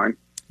totally fine.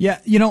 Yeah,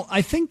 you know,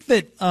 I think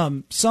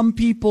that some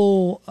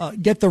people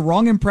get the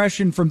wrong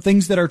impression from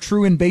things that are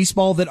true in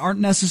baseball that aren't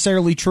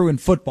necessarily true in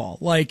football.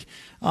 Like,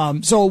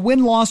 so a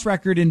win-loss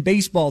record in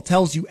baseball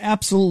tells you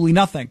absolutely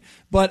nothing.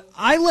 But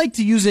I like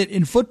to use it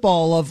in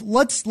football of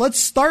let's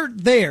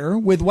start there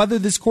with whether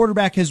this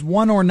quarterback has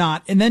won or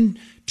not, and then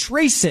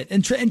trace it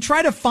and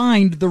try to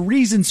find the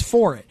reasons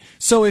for it.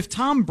 So if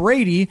Tom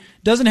Brady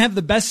doesn't have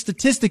the best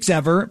statistics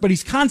ever, but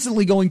he's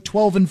constantly going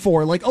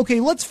 12-4, like,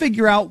 okay, let's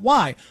figure out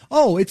why.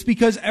 Oh, it's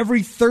because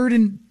every 3rd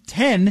and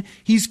 10,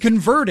 he's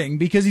converting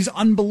because he's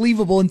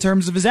unbelievable in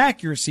terms of his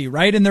accuracy,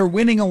 right? And they're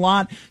winning a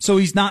lot, so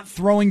he's not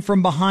throwing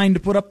from behind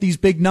to put up these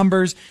big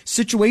numbers.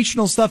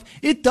 Situational stuff,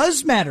 it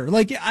does matter.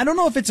 Like, I don't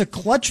know if it's a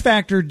clutch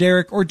factor,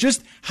 Derek, or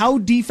just how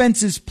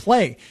defenses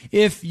play.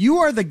 If you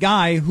are the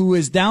guy who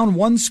is down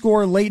 1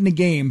 score late in a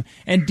game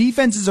and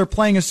defenses are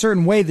playing a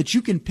certain way that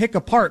you can pick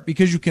apart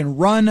because you can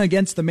run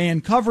against the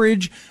man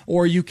coverage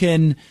or you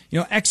can, you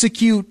know,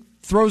 execute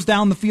throws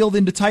down the field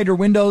into tighter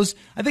windows.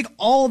 I think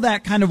all of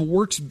that kind of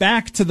works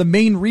back to the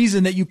main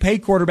reason that you pay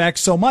quarterbacks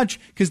so much,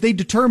 because they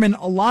determine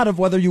a lot of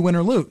whether you win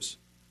or lose.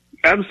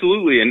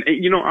 Absolutely. And,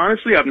 you know,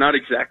 honestly, I'm not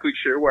exactly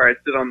sure where I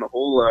sit on the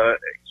whole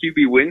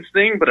QB wins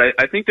thing, but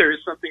I think there is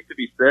something to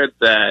be said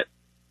that,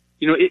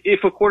 you know,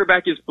 if a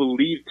quarterback is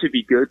believed to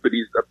be good, but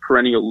he's a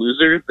perennial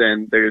loser,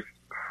 then there's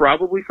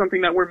probably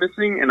something that we're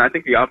missing. And I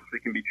think the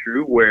opposite can be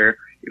true, where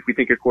if we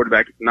think a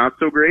quarterback is not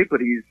so great,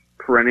 but he's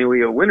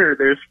perennially a winner,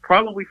 there's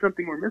probably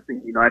something we're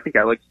missing. You know, I think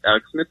Alex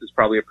Smith is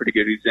probably a pretty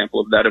good example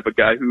of that, of a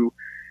guy who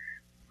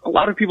a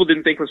lot of people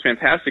didn't think was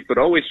fantastic, but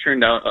always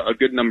turned out a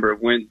good number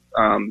of wins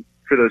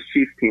for those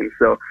Chiefs teams.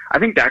 So I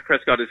think Dak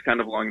Prescott is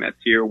kind of along that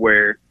tier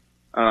where,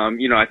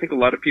 you know, I think a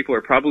lot of people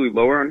are probably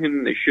lower on him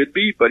than they should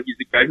be, but he's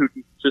a guy who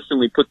can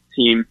consistently put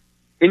the team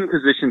in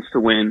positions to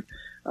win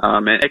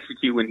and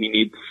execute when he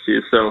needs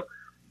to. So,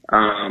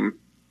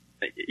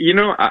 you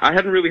know, I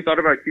haven't really thought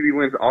about QB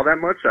wins all that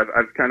much.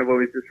 I've kind of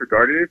always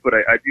disregarded it, but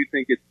I do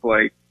think it's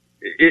like,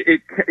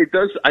 it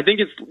does, I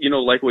think it's, you know,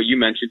 like what you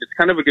mentioned, it's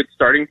kind of a good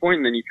starting point,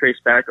 and then you trace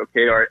back,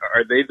 okay, are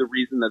they the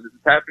reason that this is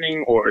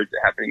happening, or is it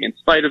happening in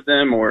spite of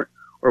them, or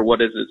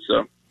what is it?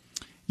 So.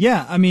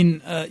 Yeah, I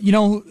mean, you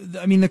know,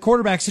 the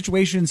quarterback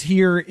situations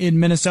here in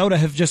Minnesota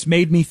have just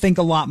made me think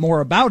a lot more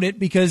about it,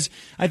 because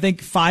I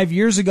think 5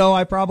 years ago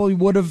I probably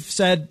would have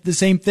said the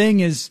same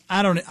thing as,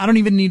 I don't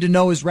even need to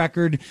know his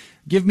record.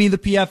 Give me the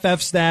PFF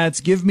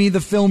stats, give me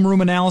the film room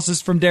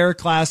analysis from Derek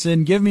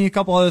Klassen, give me a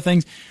couple other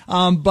things.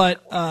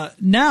 But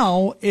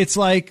now it's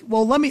like,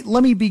 well, let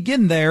me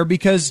begin there,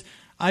 because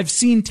I've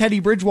seen Teddy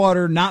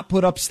Bridgewater not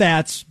put up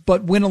stats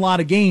but win a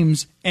lot of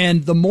games,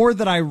 and the more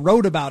that I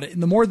wrote about it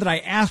and the more that I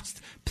asked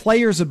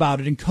players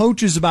about it and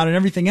coaches about it and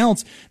everything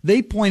else,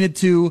 they pointed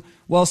to,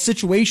 well,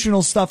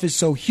 situational stuff is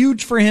so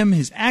huge for him,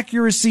 his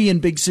accuracy in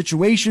big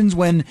situations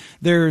when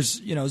there's,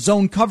 you know,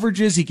 zone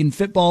coverages, he can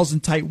fit balls in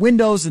tight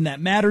windows, and that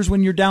matters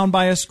when you're down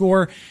by a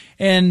score.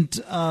 And,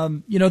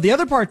 you know, the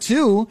other part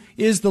too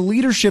is the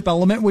leadership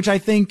element, which I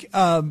think,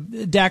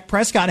 Dak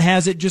Prescott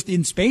has it just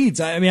in spades.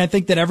 I mean, I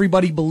think that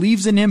everybody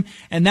believes in him,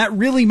 and that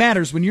really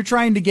matters when you're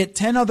trying to get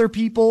 10 other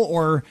people,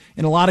 or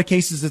in a lot of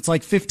cases, it's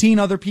like 15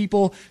 other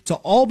people, to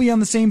all be on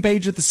the same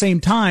page at the same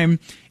time.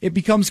 It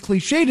becomes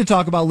cliche to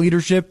talk about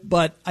leadership,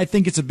 but I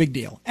think it's a big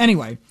deal.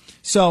 Anyway,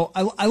 so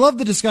I love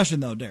the discussion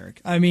though,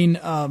 Derek. I mean,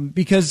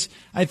 because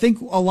I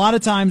think a lot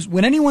of times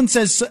when anyone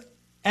says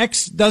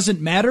X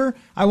doesn't matter,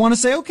 I want to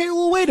say, okay,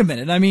 well, wait a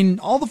minute. I mean,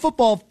 all the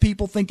football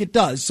people think it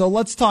does, so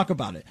let's talk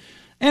about it.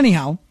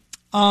 Anyhow,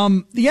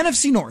 the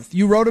NFC North,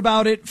 you wrote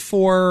about it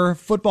for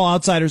Football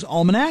Outsiders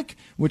Almanac,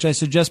 which I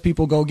suggest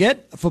people go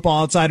get,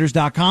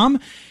 footballoutsiders.com.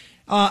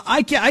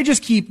 I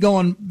just keep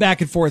going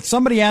back and forth.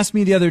 Somebody asked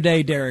me the other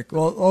day, Derek,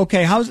 well,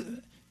 okay,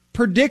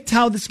 predict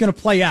how this is going to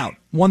play out,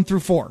 1 through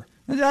 4.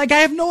 Like, I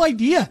have no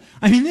idea.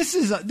 I mean, this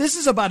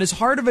is about as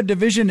hard of a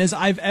division as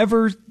I've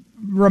ever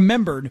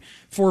remembered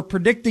for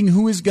predicting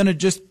who is going to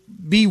just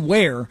be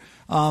where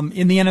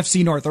in the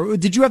NFC North. Or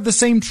did you have the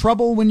same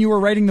trouble when you were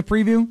writing the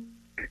preview?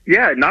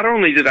 Yeah, not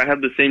only did I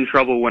have the same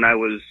trouble when I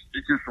was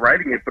just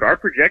writing it, but our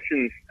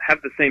projections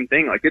have the same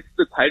thing. Like, it's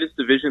the tightest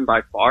division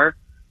by far.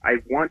 I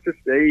want to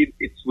say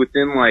it's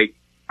within, like,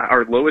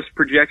 our lowest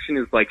projection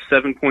is like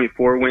 7.4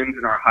 wins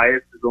and our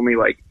highest is only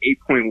like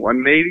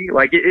 8.1 maybe.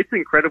 Like, it's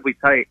incredibly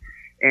tight.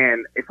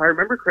 And if I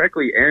remember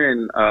correctly,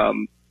 Aaron,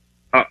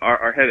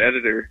 our head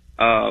editor,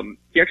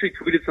 he actually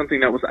tweeted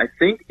something that was, I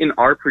think, in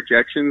our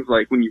projections,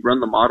 like when you run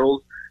the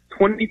models,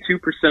 22%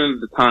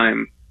 of the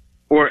time,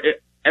 or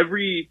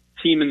every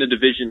team in the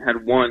division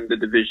had won the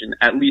division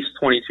at least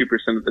 22%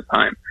 of the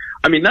time.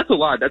 I mean, that's a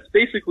lot. That's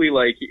basically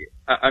like,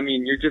 I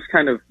mean, you're just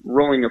kind of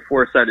rolling a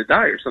four-sided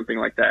die or something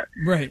like that.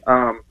 Right.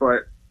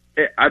 But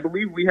I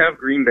believe we have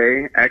Green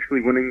Bay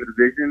actually winning the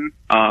division.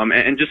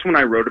 And just when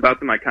I wrote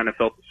about them, I kind of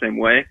felt the same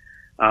way.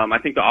 I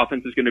think the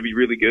offense is going to be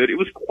really good. It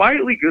was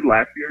quietly good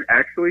last year,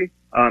 actually,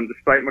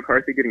 despite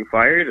McCarthy getting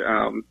fired.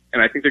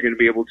 And I think they're going to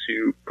be able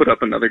to put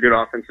up another good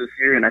offense this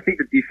year. And I think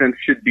the defense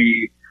should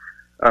be,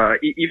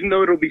 even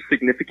though it'll be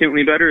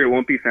significantly better, it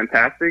won't be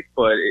fantastic,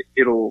 but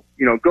it'll,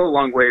 go a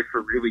long way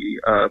for really,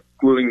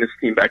 gluing this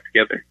team back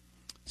together.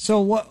 So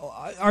what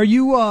are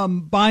you,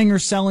 buying or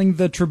selling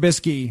the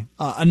Trubisky,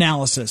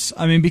 analysis?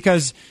 I mean,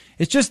 because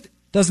it just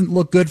doesn't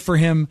look good for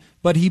him,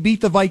 but he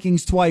beat the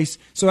Vikings twice.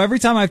 So every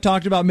time I've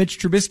talked about Mitch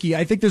Trubisky,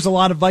 I think there's a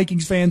lot of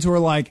Vikings fans who are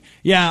like,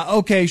 yeah,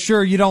 okay,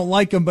 sure, you don't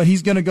like him, but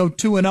he's going to go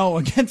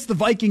 2-0 against the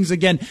Vikings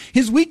again.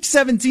 His Week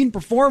 17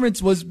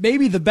 performance was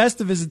maybe the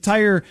best of his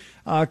entire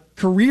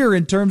career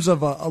in terms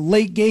of a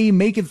late game,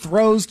 making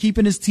throws,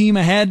 keeping his team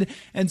ahead.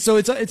 And so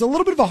it's a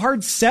little bit of a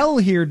hard sell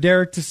here,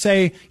 Derek, to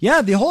say,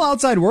 yeah, the whole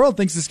outside world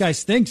thinks this guy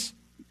stinks.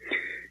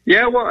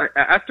 Yeah, well,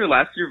 after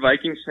last year,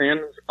 Vikings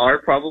fans are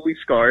probably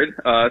scarred,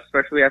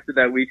 especially after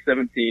that Week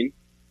 17.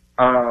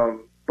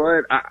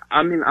 But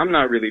I mean, I'm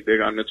not really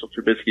big on Mitchell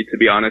Trubisky, to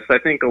be honest. I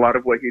think a lot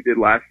of what he did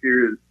last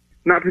year is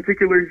not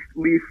particularly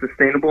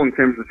sustainable in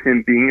terms of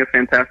him being a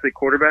fantastic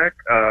quarterback.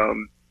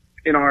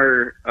 In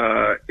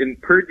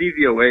per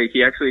DVOA,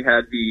 he actually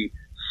had the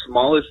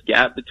smallest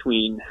gap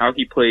between how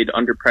he played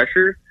under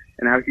pressure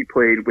and how he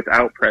played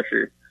without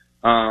pressure.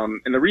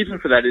 And the reason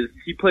for that is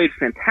he played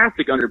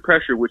fantastic under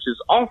pressure, which is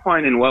all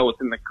fine and well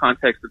within the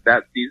context of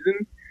that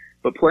season,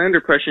 but play under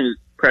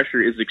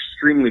pressure is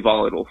extremely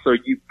volatile. So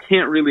you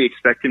can't really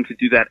expect him to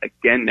do that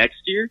again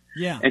next year.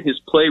 Yeah. And his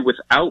play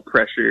without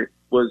pressure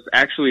was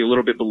actually a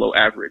little bit below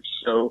average.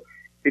 So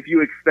if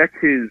you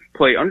expect his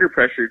play under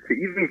pressure to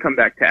even come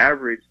back to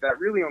average, that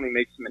really only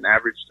makes him an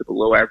average to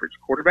below average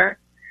quarterback.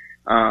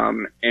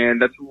 And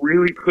that's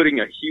really putting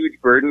a huge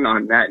burden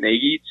on Matt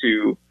Nagy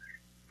to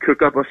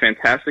cook up a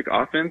fantastic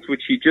offense,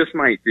 which he just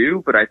might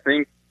do, but I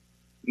think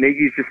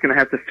Nagy's just going to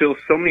have to fill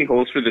so many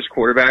holes for this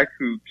quarterback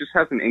who just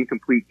has an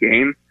incomplete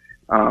game,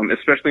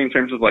 especially in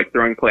terms of like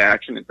throwing play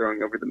action and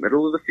throwing over the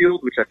middle of the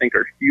field, which I think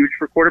are huge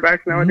for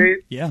quarterbacks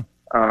nowadays. Yeah.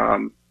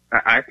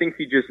 I think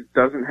he just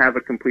doesn't have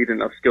a complete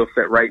enough skill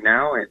set right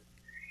now, and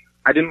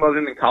I didn't love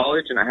him in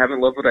college, and I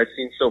haven't loved what I've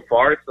seen so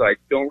far, so I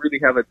don't really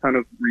have a ton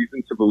of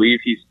reason to believe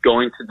he's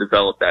going to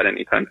develop that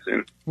anytime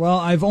soon. Well,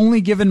 I've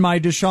only given my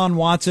Deshaun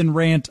Watson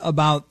rant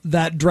about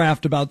that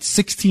draft about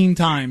 16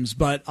 times,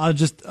 but I'll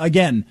just,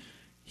 again,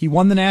 he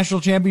won the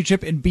national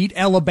championship and beat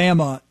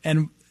Alabama,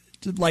 and,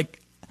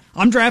 like,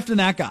 I'm drafting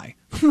that guy.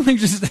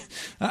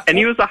 And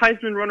he was a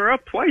Heisman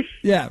runner-up twice.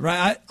 Yeah,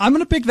 right. I'm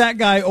going to pick that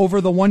guy over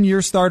the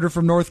one-year starter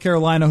from North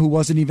Carolina who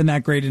wasn't even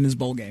that great in his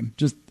bowl game.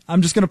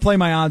 I'm just going to play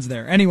my odds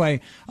there.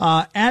 Anyway,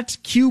 at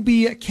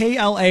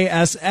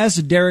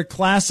QBKLASS, Derek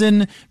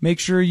Klassen. Make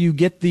sure you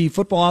get the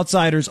Football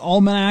Outsiders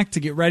Almanac to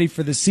get ready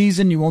for the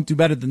season. You won't do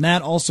better than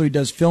that. Also, he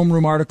does film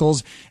room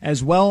articles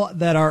as well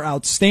that are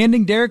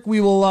outstanding. Derek, we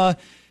will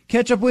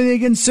catch up with you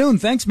again soon.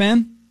 Thanks,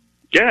 man.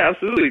 Yeah,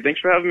 absolutely. Thanks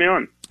for having me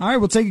on. All right,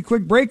 we'll take a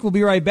quick break. We'll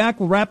be right back.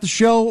 We'll wrap the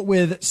show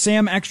with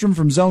Sam Ekstrom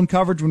from Zone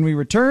Coverage when we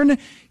return.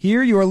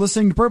 Here, you are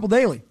listening to Purple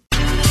Daily.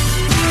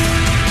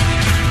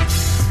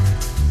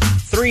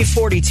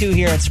 3:42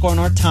 here at Score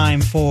North.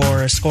 Time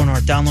for Score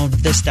North download.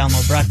 This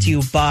download brought to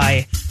you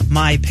by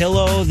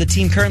MyPillow. The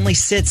team currently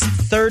sits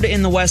third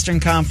in the Western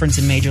Conference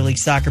in Major League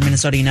Soccer,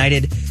 Minnesota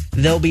United.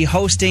 They'll be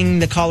hosting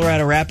the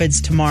Colorado Rapids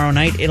tomorrow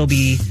night. They'll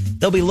be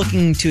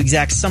looking to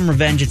exact some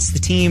revenge. It's the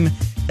team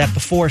that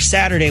before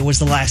Saturday was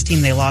the last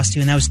team they lost to,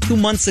 and that was 2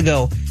 months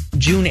ago,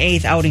 June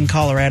 8th, out in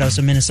Colorado.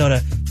 So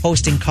Minnesota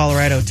hosting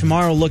Colorado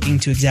tomorrow, looking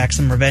to exact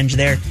some revenge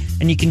there.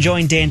 And you can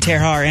join Dan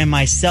Terhaar and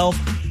myself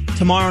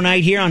tomorrow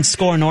night here on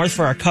Score North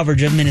for our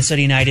coverage of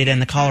Minnesota United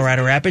and the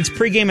Colorado Rapids.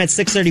 Pre-game at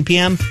 6:30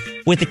 p.m.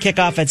 with the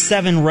kickoff at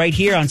 7 right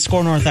here on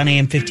Score North on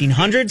AM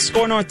 1500,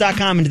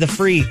 scorenorth.com, and to the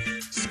free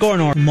Score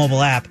North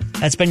mobile app.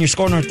 That's been your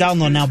Score North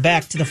download. Now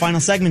back to the final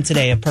segment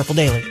today of Purple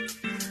Daily.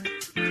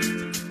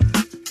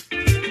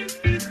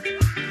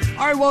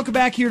 All right, welcome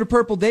back here to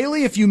Purple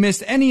Daily. If you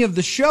missed any of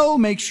the show,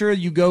 make sure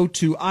you go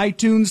to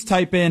iTunes,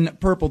 type in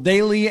Purple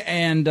Daily,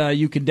 and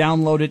you can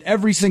download it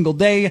every single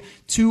day.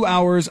 2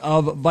 hours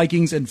of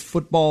Vikings and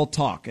football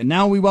talk. And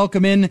now we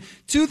welcome in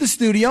to the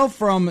studio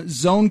from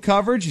Zone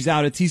Coverage. He's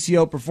out at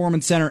TCO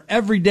Performance Center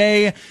every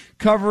day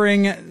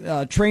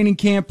covering training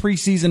camp,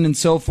 preseason, and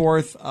so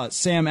forth.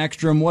 Sam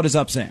Ekstrom. What is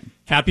up, Sam?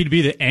 Happy to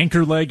be the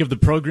anchor leg of the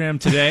program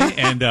today,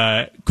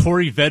 and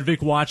Corey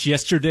Vedvik watch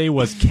yesterday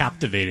was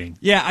captivating.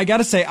 Yeah, I got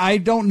to say, I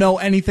don't know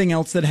anything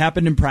else that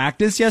happened in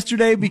practice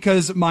yesterday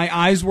because my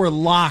eyes were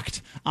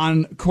locked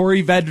on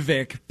Corey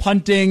Vedvik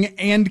punting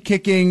and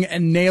kicking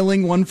and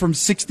nailing one from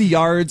 60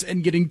 yards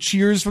and getting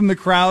cheers from the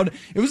crowd.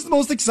 It was the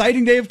most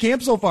exciting day of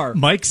camp so far.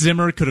 Mike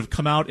Zimmer could have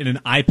come out in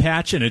an eye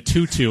patch and a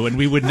tutu, and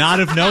we would not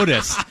have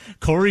noticed.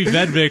 Corey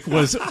Vedvik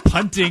was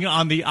punting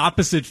on the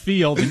opposite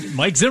field. And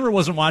Mike Zimmer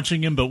wasn't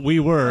watching him, but we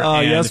were.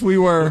 Yes, we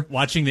were.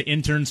 Watching the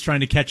interns trying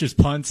to catch his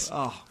punts.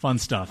 Fun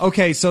stuff.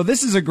 Okay, so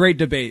this is a great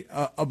debate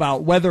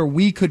about whether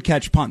we could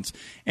catch punts.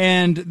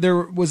 And there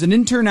was an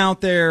intern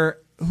out there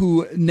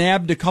who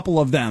nabbed a couple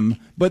of them,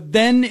 but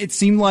then it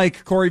seemed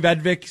like Corey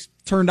Vedvik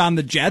turned on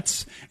the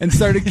jets and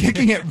started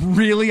kicking it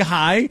really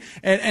high.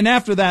 And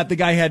after that, the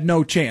guy had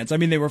no chance. I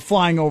mean, they were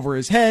flying over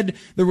his head.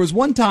 There was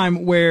one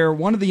time where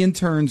one of the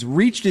interns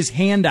reached his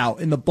hand out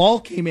and the ball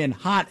came in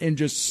hot and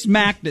just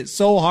smacked it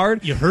so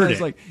hard. You heard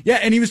it. Like, yeah,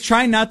 and he was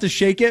trying not to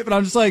shake it, but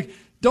I'm just like,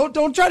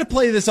 don't try to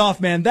play this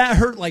off, man. That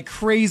hurt like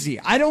crazy.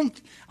 I don't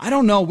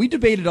know. We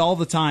debate it all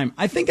the time.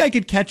 I think I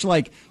could catch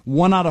like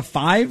 1 out of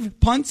 5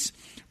 punts.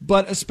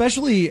 But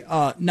especially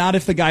not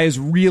if the guy is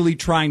really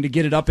trying to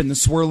get it up in the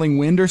swirling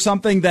wind or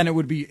something, then it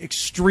would be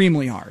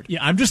extremely hard.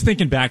 Yeah, I'm just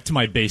thinking back to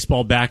my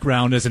baseball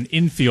background as an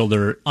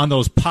infielder. On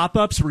those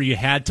pop-ups where you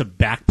had to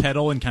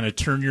backpedal and kind of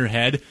turn your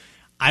head,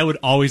 I would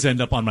always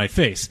end up on my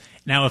face.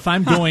 Now, if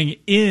I'm going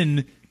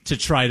in to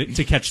try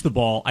to catch the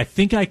ball, I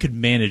think I could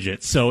manage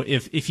it. So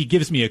if he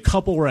gives me a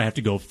couple where I have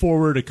to go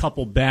forward, a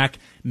couple back,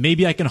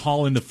 maybe I can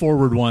haul in the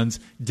forward ones.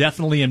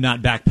 Definitely am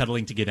not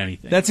backpedaling to get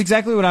anything. That's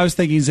exactly what I was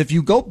thinking, is if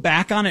you go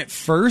back on it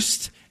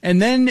first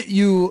and then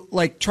you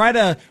like try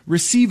to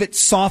receive it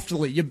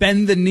softly, you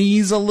bend the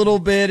knees a little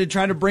bit and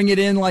try to bring it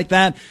in like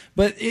that.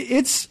 But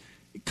it's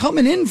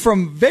coming in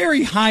from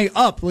very high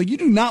up. Like, you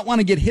do not want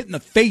to get hit in the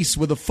face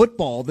with a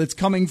football that's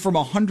coming from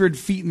 100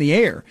 feet in the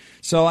air.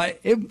 So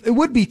it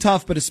would be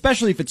tough, but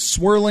especially if it's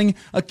swirling.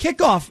 A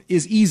kickoff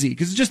is easy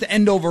because it's just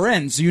end over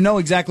end, so you know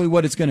exactly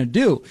what it's going to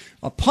do.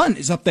 A punt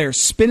is up there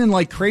spinning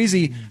like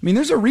crazy. I mean,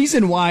 there's a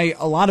reason why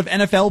a lot of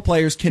NFL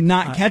players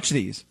cannot catch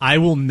these. I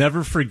will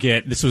never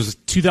forget, this was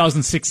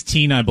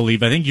 2016, I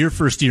believe. I think your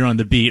first year on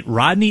the beat.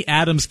 Rodney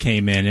Adams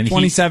came in. And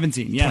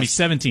 2017, yes.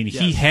 2017. Yes.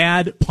 He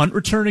had punt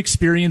return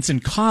experience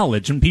in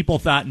college, and people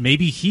thought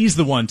maybe he's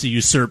the one to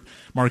usurp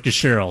Marcus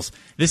Sherrills.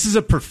 This is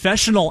a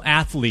professional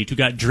athlete who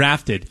got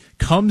drafted,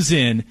 comes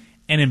in,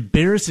 and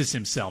embarrasses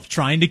himself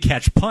trying to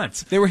catch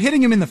punts. They were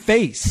hitting him in the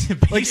face.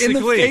 Like in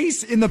the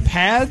face, in the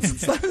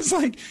pads.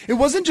 It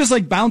wasn't just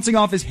like bouncing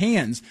off his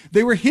hands.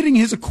 They were hitting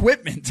his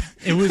equipment.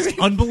 It was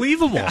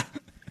unbelievable. Yeah.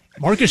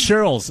 Marcus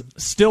Sherrills,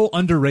 still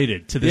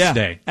underrated to this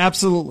day.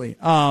 Absolutely.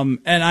 And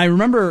I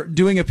remember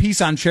doing a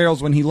piece on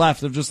Sherrills when he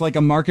left of just like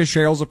a Marcus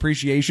Sherrills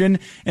appreciation,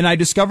 and I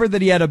discovered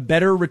that he had a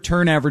better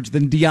return average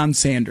than Deion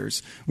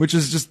Sanders, which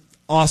is just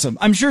awesome.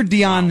 I'm sure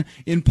Deion,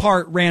 in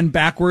part, ran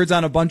backwards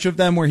on a bunch of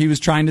them where he was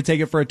trying to take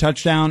it for a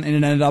touchdown and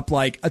it ended up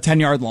like a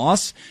 10-yard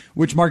loss,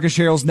 which Marcus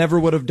Sherrills never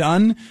would have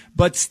done.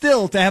 But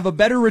still, to have a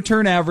better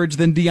return average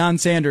than Deion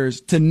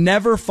Sanders, to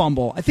never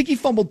fumble. I think he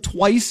fumbled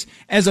twice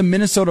as a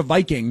Minnesota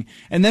Viking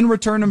and then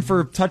returned him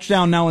for a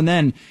touchdown now and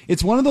then.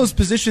 It's one of those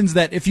positions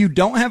that if you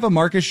don't have a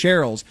Marcus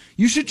Sherrills,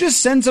 you should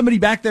just send somebody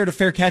back there to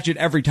fair catch it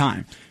every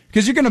time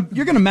because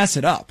you're gonna mess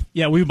it up.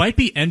 Yeah, we might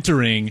be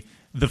entering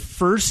the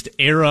first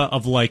era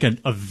of like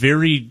a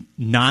very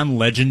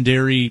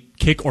non-legendary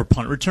kick or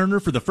punt returner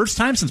for the first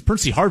time since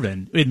Percy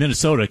Harvin in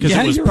Minnesota. Because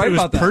it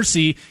was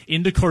Percy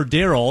into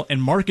Cordero,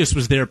 and Marcus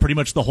was there pretty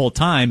much the whole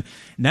time.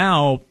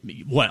 Now,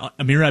 what,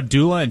 Amir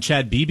Abdullah and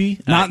Chad Beebe?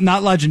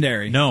 Not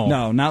legendary.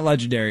 No, not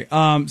legendary.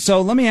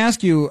 So let me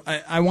ask you,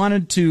 I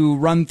wanted to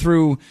run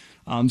through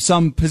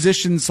some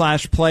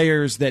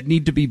position/players that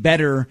need to be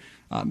better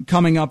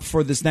coming up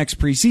for this next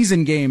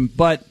preseason game,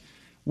 but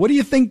what do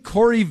you think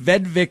Corey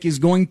Vedvik is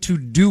going to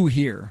do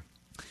here?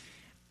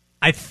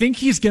 I think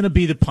he's going to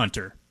be the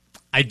punter.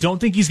 I don't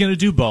think he's going to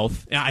do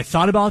both. I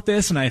thought about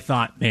this, and I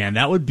thought, man,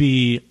 that would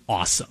be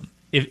awesome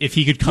if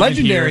he could come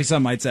legendary, in here,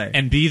 some might say,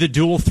 and be the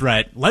dual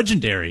threat.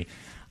 Legendary.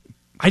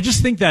 I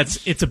just think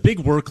it's a big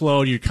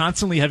workload. You're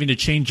constantly having to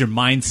change your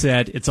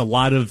mindset. It's a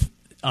lot of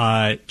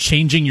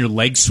changing your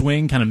leg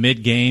swing kind of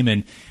mid-game,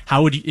 and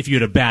how would you, if you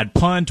had a bad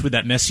punt, would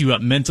that mess you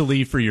up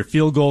mentally for your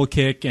field goal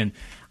kick? And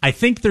I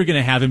think they're going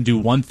to have him do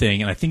one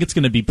thing, and I think it's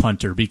going to be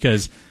punter,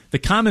 because the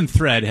common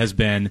thread has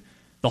been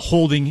the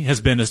holding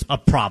has been a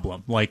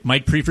problem. Like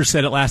Mike Prefer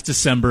said it last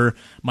December,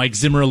 Mike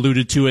Zimmer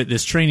alluded to it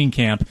this training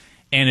camp,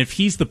 and if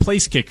he's the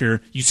place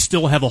kicker, you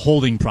still have a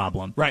holding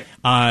problem. Right.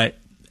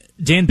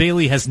 Dan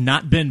Bailey has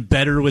not been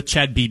better with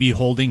Chad Beebe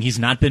holding. He's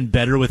not been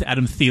better with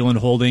Adam Thielen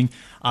holding.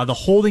 The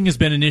holding has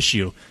been an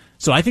issue.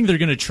 So I think they're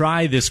going to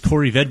try this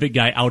Corey Vedvik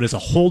guy out as a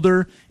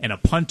holder and a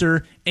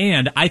punter,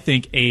 and I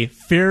think a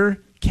fair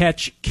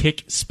catch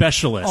kick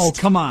specialist. Oh,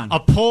 come on. A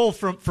pull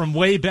from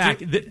way back.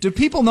 Do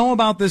people know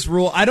about this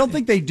rule? I don't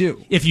think they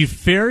do. If you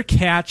fair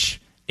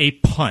catch a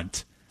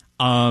punt,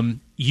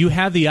 you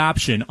have the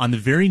option on the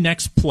very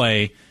next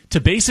play to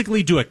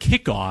basically do a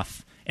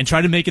kickoff and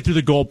try to make it through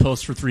the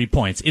goalpost for 3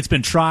 points. It's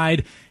been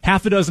tried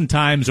half a dozen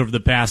times over the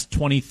past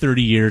 20,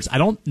 30 years. I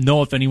don't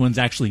know if anyone's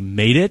actually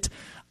made it.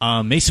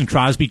 Mason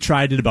Crosby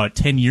tried it about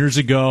 10 years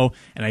ago,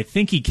 and I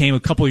think he came a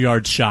couple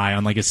yards shy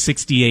on like a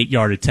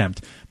 68-yard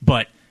attempt.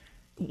 But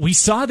we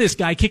saw this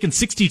guy kicking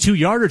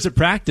 62-yarders at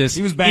practice.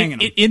 He was banging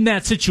them. In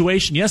that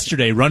situation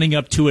yesterday, running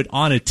up to it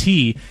on a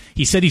tee.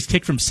 He said he's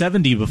kicked from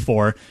 70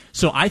 before.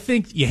 So I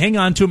think you hang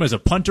on to him as a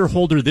punter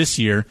holder this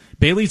year.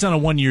 Bailey's on a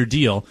one-year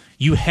deal.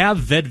 You have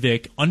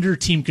Vedvik under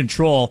team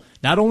control,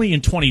 not only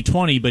in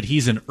 2020, but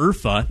he's an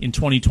IRFA in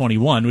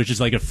 2021, which is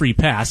like a free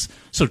pass.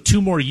 So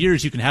 2 more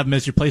years, you can have him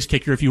as your place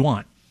kicker if you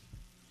want.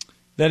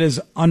 That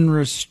is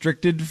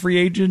unrestricted free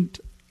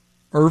agent,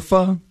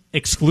 IRFA?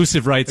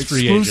 Exclusive rights free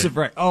agent. Exclusive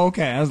right. Oh,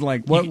 okay. I was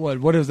like,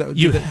 what is that?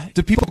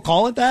 Do people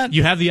call it that?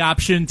 You have the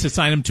option to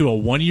sign him to a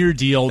one-year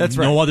deal. That's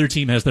right. No other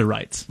team has their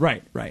rights.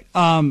 Right.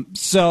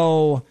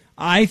 So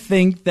I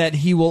think that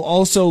he will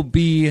also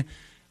be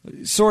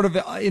sort of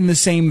in the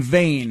same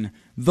vein,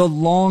 the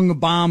long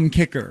bomb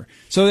kicker.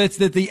 So it's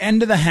at the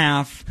end of the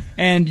half,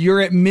 and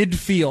you're at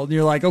midfield, and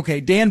you're like, okay,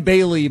 Dan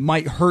Bailey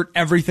might hurt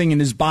everything in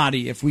his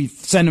body if we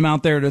send him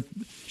out there to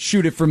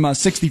shoot it from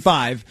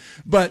 65.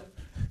 But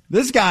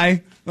this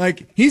guy,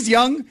 like, he's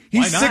young.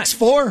 He's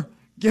 6'4".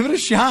 Give it a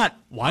shot.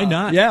 Why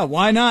not? Yeah,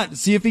 why not?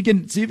 See if he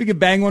can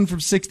bang one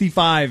from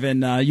 65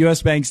 in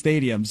US Bank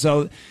Stadium.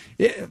 So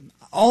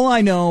all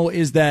I know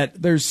is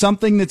that there's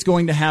something that's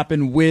going to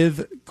happen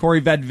with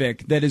Corey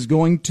Vedvik that is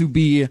going to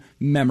be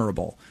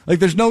memorable. Like,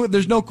 there's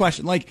no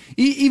question. Like,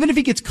 even if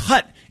he gets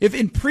cut, if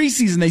in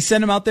preseason they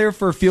send him out there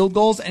for field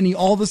goals and he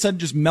all of a sudden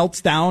just melts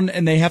down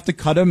and they have to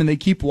cut him and they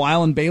keep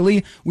Weil and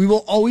Bailey, we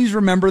will always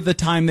remember the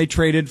time they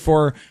traded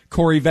for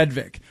Corey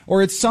Vedvik.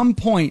 Or at some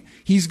point,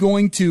 he's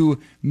going to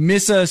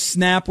miss a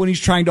snap when he's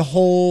trying to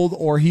hold,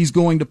 or he's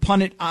going to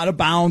punt it out of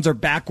bounds or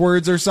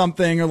backwards or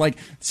something, or like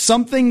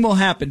something will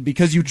happen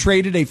because you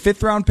traded a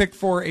 5th-round pick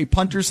for a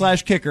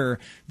punter/kicker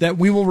that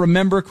we will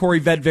remember Corey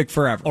Vedvik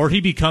forever. Or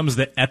he becomes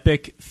the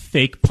epic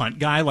fake punt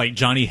guy like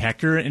Johnny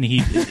Hecker, and he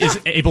is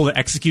able to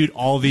execute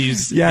all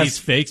these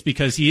fakes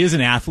because he is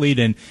an athlete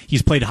and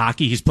he's played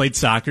hockey, he's played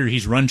soccer,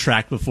 he's run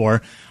track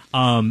before.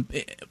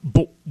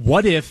 But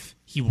what if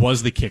he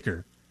was the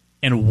kicker?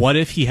 And what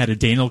if he had a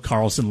Daniel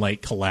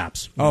Carlson-like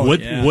collapse?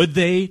 Would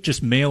they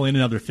just mail in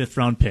another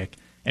 5th-round pick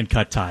and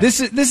cut ties? This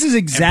is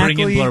exactly, and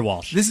bring in Blair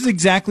Walsh. This is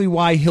exactly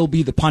why he'll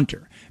be the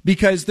punter.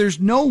 Because there's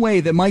no way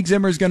that Mike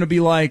Zimmer is going to be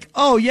like,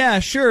 oh, yeah,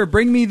 sure,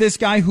 bring me this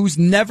guy who's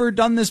never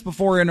done this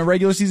before in a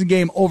regular season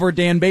game over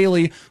Dan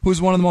Bailey, who's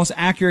one of the most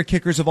accurate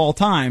kickers of all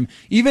time.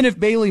 Even if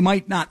Bailey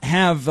might not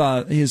have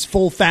his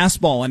full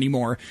fastball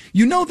anymore,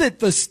 you know that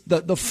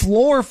the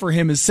floor for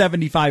him is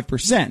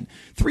 75%.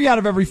 3 out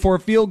of every 4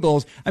 field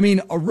goals. I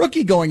mean, a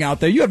rookie going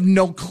out there, you have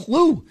no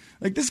clue.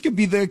 Like, this could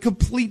be the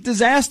complete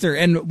disaster.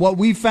 And what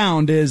we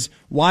found is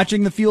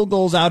watching the field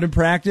goals out in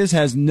practice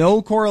has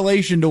no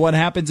correlation to what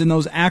happens in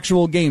those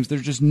actual games.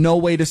 There's just no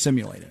way to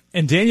simulate it.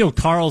 And Daniel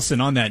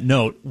Carlson, on that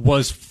note,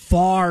 was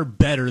far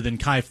better than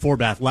Kai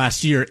Forbath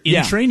last year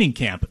in training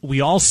camp.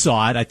 We all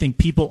saw it. I think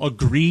people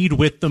agreed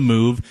with the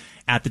move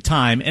at the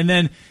time. And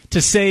then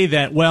to say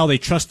that, well, they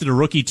trusted a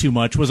rookie too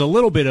much was a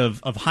little bit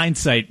of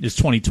hindsight is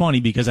 2020,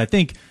 because I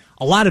think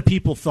a lot of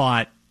people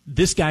thought,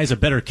 this guy's a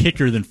better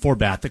kicker than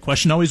Forbath. The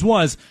question always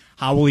was,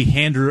 how will he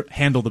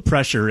handle the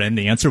pressure? And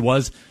the answer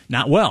was,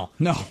 not well.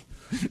 No,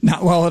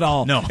 not well at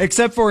all. No.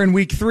 Except for in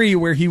week 3,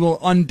 where he will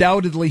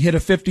undoubtedly hit a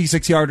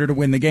 56-yarder to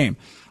win the game.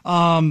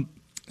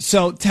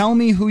 So tell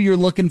me who you're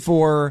looking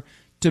for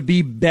to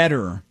be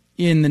better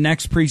in the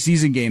next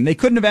preseason game. They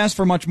couldn't have asked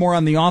for much more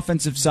on the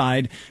offensive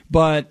side,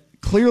 but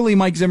clearly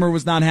Mike Zimmer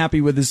was not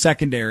happy with his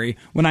secondary.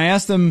 When I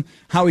asked him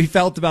how he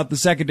felt about the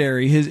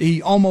secondary,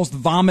 he almost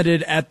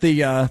vomited at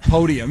the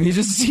podium. He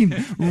just seemed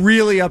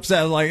really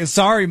upset. Like,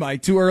 sorry,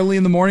 Mike, too early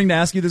in the morning to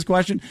ask you this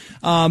question.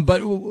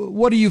 But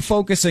what are you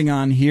focusing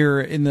on here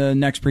in the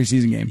next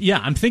preseason game? Yeah,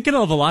 I'm thinking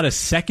of a lot of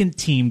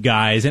second-team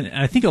guys, and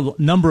I think a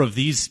number of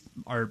these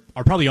are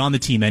probably on the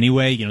team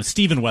anyway. You know,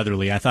 Stephen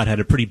Weatherly, I thought, had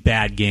a pretty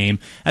bad game.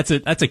 That's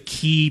a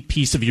key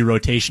piece of your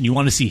rotation. You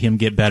want to see him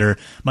get better.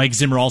 Mike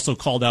Zimmer also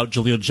called out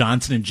Jaleel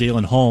Johnson and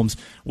Jalen Holmes,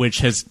 which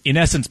has, in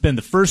essence, been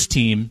the first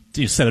team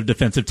set of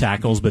defensive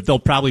tackles, but they'll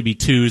probably be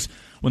 2s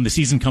when the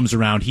season comes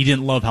around. He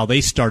didn't love how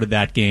they started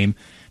that game.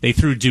 They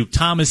threw Duke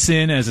Thomas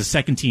in as a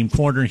second-team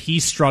corner. He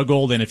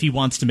struggled, and if he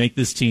wants to make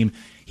this team,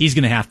 he's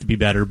going to have to be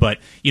better. But,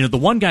 the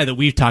one guy that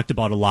we've talked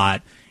about a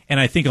lot, and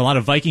I think a lot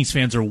of Vikings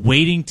fans are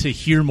waiting to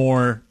hear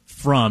more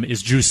from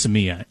is Drew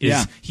Samia.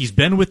 He's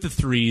been with the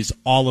threes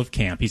all of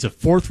camp. He's a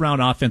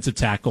fourth-round offensive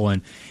tackle,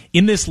 and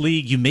in this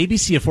league, you maybe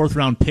see a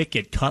fourth-round pick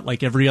get cut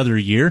like every other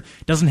year.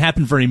 Doesn't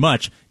happen very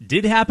much.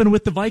 Did happen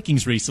with the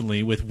Vikings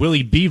recently with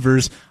Willie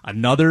Beavers,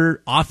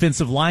 another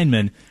offensive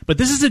lineman. But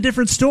this is a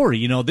different story.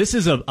 You know, this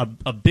is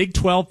a Big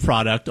 12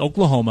 product,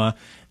 Oklahoma,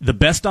 the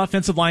best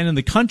offensive line in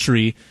the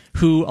country,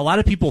 who a lot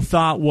of people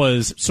thought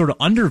was sort of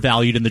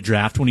undervalued in the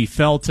draft when he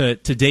fell to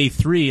day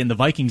 3 and the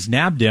Vikings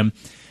nabbed him.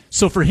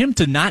 So for him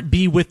to not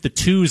be with the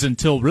twos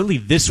until really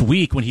this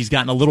week when he's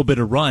gotten a little bit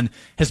of run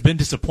has been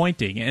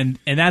disappointing. And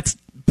that's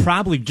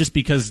probably just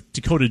because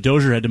Dakota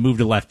Dozier had to move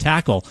to left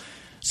tackle.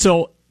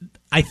 So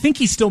I think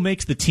he still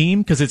makes the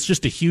team because it's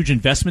just a huge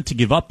investment to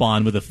give up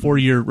on with a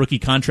 4-year rookie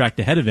contract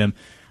ahead of him.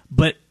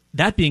 But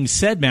that being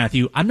said,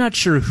 Matthew, I'm not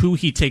sure who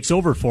he takes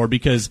over for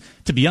because,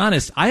 to be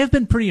honest, I have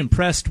been pretty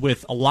impressed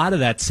with a lot of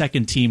that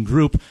second-team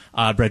group.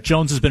 Brett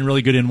Jones has been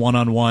really good in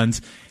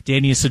one-on-ones.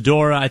 Danny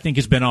Isidora, I think,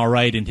 has been all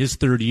right in his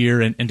third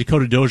year, and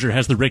Dakota Dozier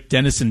has the Rick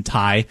Dennison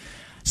tie.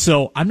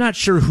 So I'm not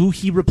sure who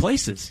he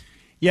replaces.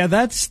 Yeah,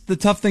 that's the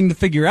tough thing to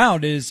figure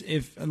out is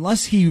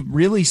unless he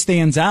really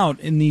stands out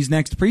in these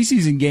next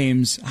preseason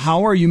games,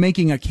 how are you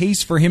making a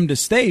case for him to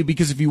stay?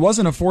 Because if he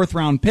wasn't a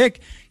fourth-round pick,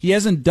 he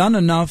hasn't done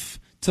enough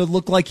to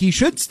look like he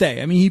should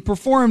stay. I mean, he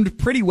performed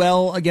pretty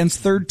well against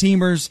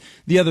third-teamers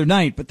the other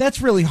night, but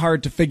that's really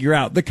hard to figure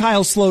out. The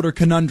Kyle Sloter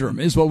conundrum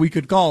is what we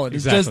could call it.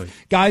 It's exactly.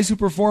 Just guys who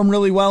perform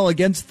really well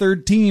against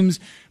third teams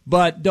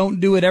but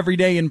don't do it every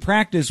day in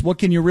practice. What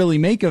can you really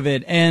make of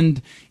it?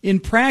 And in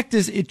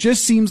practice, it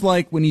just seems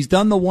like when he's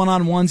done the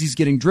one-on-ones, he's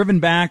getting driven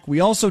back. We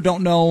also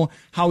don't know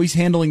how he's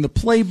handling the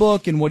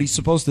playbook and what he's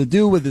supposed to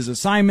do with his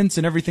assignments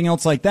and everything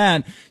else like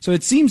that. So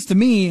it seems to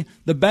me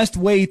the best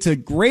way to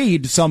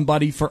grade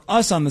somebody for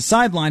us on the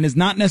sideline is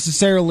not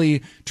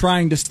necessarily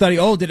trying to study,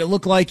 did it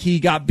look like he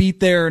got beat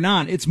there or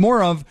not? It's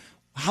more of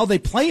how they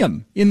play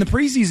him in the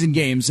preseason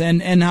games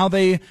and how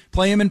they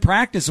play him in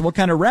practice and what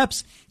kind of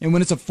reps. And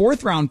when it's a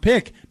fourth-round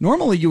pick,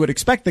 normally you would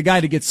expect the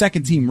guy to get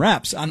second-team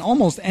reps on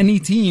almost any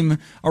team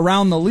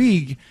around the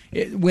league.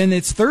 When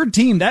it's third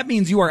team, that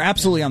means you are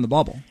absolutely on the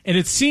bubble. And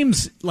it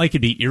seems like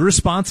it'd be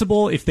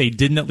irresponsible if they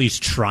didn't at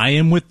least try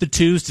him with the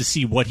twos to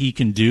see what he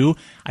can do.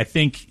 I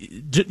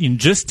think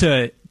just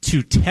to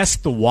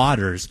test the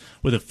waters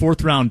with a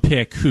fourth-round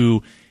pick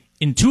who –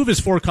 in 2 of his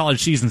 4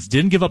 college seasons,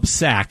 didn't give up a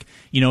sack.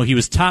 You know, he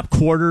was top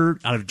quarter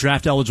out of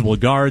draft-eligible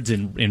guards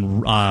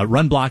in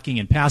run blocking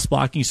and pass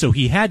blocking, so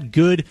he had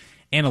good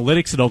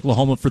analytics at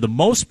Oklahoma for the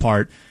most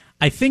part.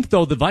 I think,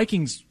 though, the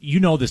Vikings, you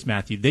know this,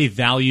 Matthew, they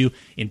value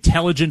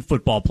intelligent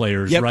football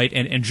players, yep. right?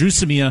 And Drew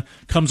Samia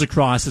comes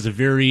across as a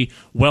very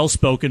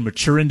well-spoken,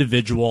 mature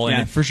individual.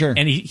 Yeah, for sure.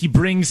 And he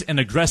brings an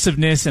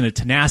aggressiveness and a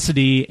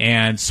tenacity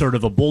and sort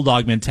of a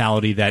bulldog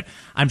mentality that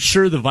I'm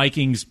sure the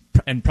Vikings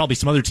and probably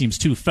some other teams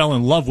too fell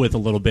in love with a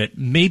little bit,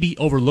 maybe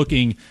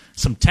overlooking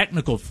some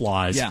technical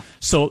flaws. Yeah.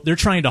 So they're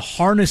trying to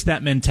harness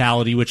that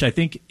mentality, which I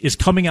think is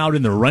coming out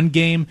in the run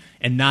game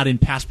and not in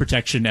pass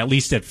protection, at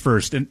least at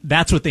first. And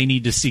that's what they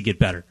need to see get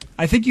better.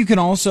 I think you can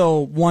also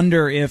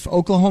wonder if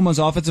Oklahoma's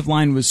offensive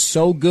line was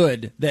so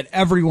good that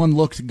everyone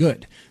looked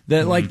good.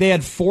 That like they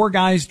had 4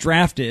 guys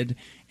drafted.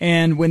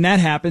 And when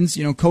that happens,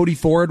 you know, Cody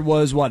Ford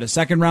was a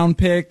second-round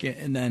pick,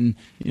 and then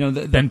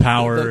Ben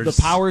Powers.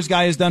 The Powers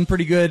guy has done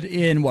pretty good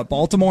in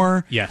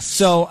Baltimore. Yes.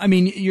 So I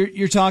mean,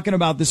 you're talking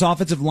about this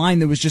offensive line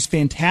that was just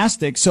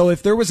fantastic. So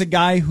if there was a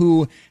guy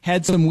who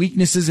had some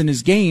weaknesses in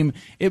his game,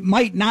 it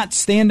might not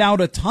stand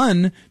out a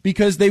ton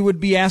because they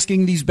would be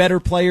asking these better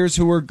players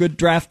who are good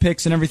draft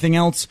picks and everything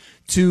else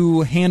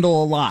to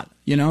handle a lot.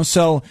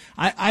 So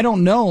I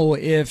don't know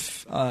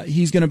if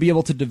he's going to be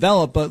able to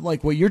develop, but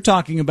like what you're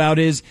talking about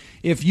is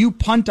if you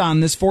punt on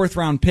this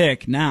 4th-round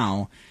pick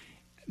now,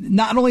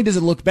 not only does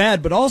it look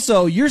bad, but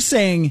also you're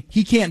saying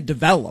he can't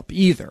develop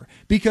either.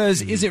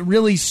 Because is it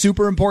really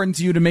super important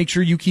to you to make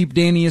sure you keep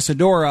Danny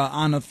Isidora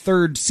on a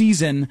 3rd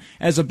season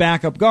as a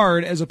backup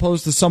guard as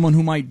opposed to someone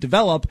who might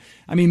develop?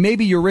 I mean,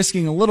 maybe you're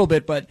risking a little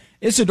bit, but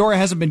Isidora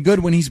hasn't been good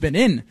when he's been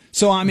in.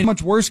 So, I mean, how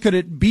much worse could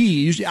it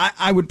be? Usually,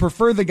 I would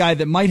prefer the guy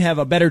that might have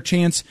a better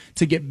chance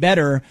to get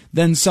better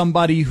than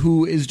somebody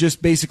who is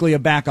just basically a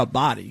backup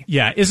body.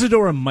 Yeah,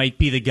 Isidora might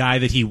be the guy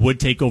that he would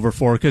take over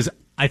for because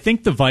I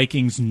think the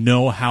Vikings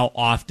know how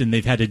often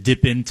they've had to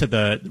dip into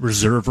the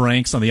reserve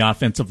ranks on the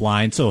offensive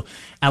line. So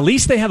at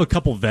least they have a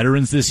couple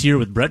veterans this year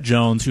with Brett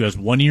Jones, who has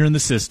 1 year in the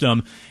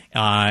system,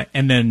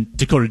 and then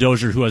Dakota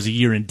Dozier, who has a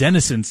year in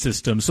Dennison's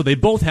system. So they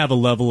both have a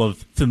level of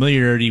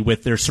familiarity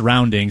with their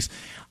surroundings.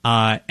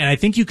 And I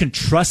think you can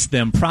trust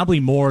them probably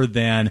more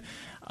than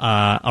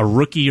a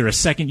rookie or a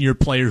second-year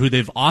player who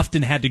they've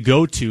often had to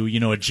go to,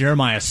 a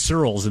Jeremiah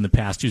Searles in the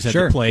past who's had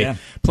to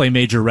play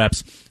major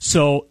reps.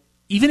 So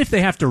even if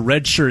they have to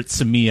redshirt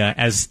Samia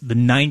as the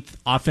 9th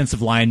offensive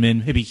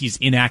lineman, maybe he's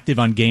inactive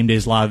on game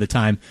days a lot of the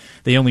time,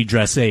 they only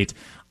dress 8.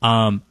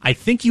 I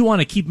think you want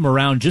to keep him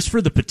around just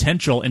for the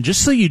potential and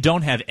just so you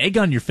don't have egg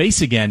on your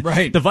face again.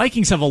 Right. The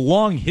Vikings have a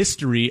long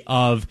history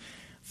of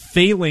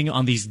failing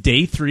on these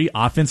day 3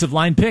 offensive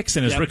line picks.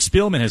 And as Rick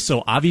Spielman has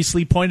so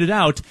obviously pointed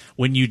out,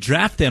 when you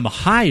draft them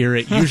higher,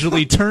 it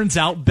usually turns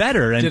out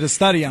better. And did a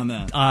study on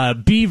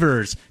that.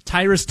 Beavers,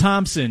 Tyrus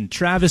Thompson,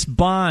 Travis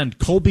Bond,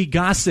 Colby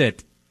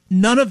Gossett.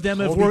 None of them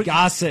have worked.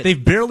 Gossett.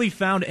 They've barely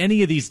found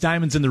any of these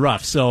diamonds in the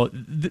rough. So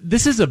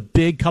this is a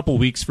big couple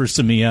weeks for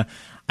Samia.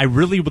 I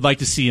really would like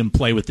to see him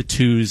play with the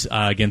 2s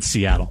against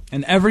Seattle.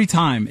 And every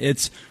time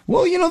it's,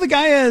 the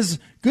guy has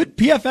good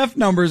PFF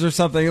numbers or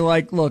something.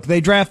 Like, look,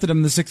 they drafted him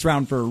in the 6th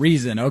round for a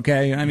reason,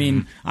 okay? I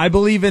mean, I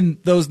believe in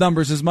those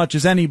numbers as much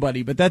as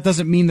anybody, but that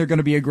doesn't mean they're going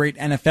to be a great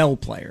NFL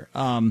player.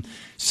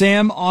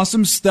 Sam,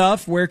 awesome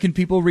stuff. Where can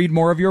people read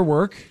more of your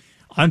work?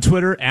 On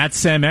Twitter, at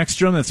Sam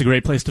Ekstrom. That's a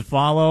great place to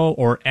follow.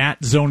 Or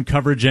at Zone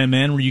Coverage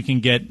MN, where you can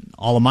get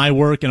all of my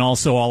work and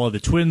also all of the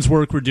Twins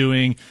work we're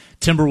doing.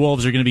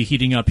 Timberwolves are going to be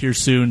heating up here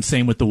soon.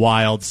 Same with the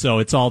Wild. So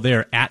it's all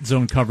there at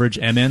Zone Coverage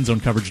MN,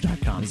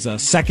 zonecoverage.com.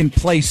 It's second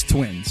place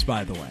Twins,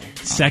 by the way.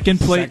 Second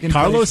place.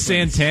 Carlos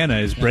Santana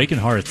is breaking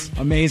hearts.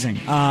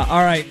 Amazing.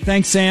 All right.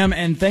 Thanks, Sam.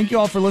 And thank you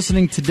all for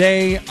listening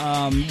today.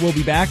 We'll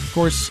be back, of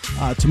course,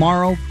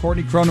 tomorrow.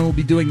 Courtney Cronin will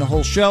be doing the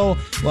whole show.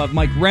 We'll have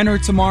Mike Renner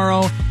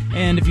tomorrow.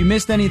 And if you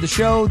missed any of the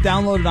show,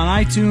 download it on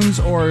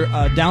iTunes or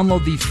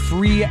download the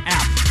free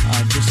app.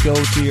 Just go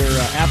to your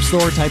app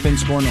store, type in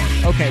Score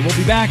North. Okay, we'll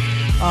be back.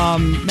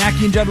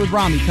 Mackie and Judd with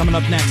Rami coming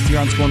up next here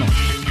on Score North.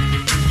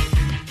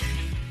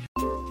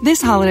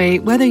 This holiday,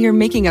 whether you're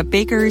making a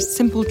Baker's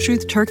Simple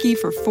Truth turkey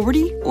for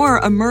 40 or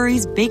a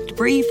Murray's Baked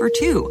Brie for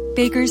 2,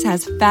 Baker's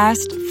has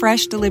fast,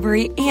 fresh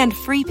delivery and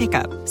free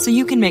pickup, so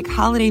you can make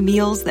holiday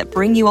meals that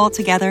bring you all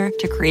together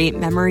to create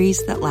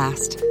memories that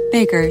last.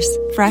 Baker's,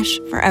 fresh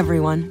for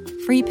everyone.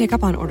 Free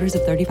pickup on orders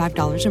of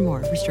 $35 or more.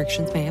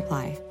 Restrictions may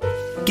apply.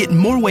 Get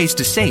more ways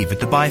to save at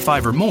the Buy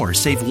 5 or More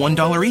Save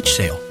 $1 each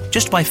sale.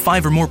 Just buy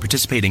 5 or more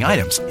participating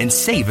items and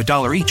save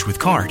 $1 each with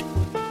card.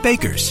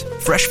 Baker's,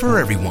 fresh for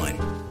everyone.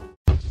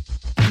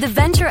 The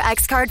Venture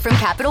X card from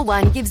Capital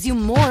One gives you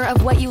more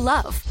of what you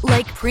love,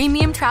 like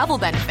premium travel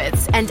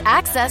benefits and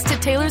access to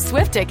Taylor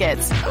Swift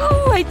tickets.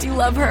 Oh, I do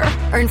love her.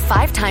 Earn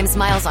 5 times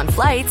miles on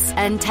flights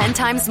and 10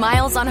 times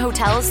miles on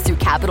hotels through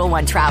Capital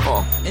One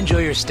Travel.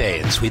 Enjoy your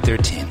stay in Suite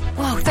 13.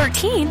 Whoa,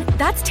 13?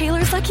 That's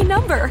Taylor's lucky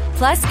number.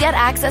 Plus, get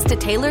access to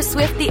Taylor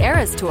Swift The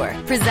Eras Tour,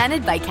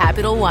 presented by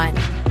Capital One.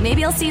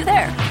 Maybe I'll see you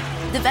there.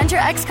 The Venture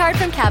X card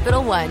from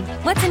Capital One.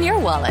 What's in your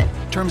wallet?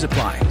 Terms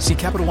apply. See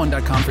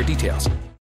CapitalOne.com for details.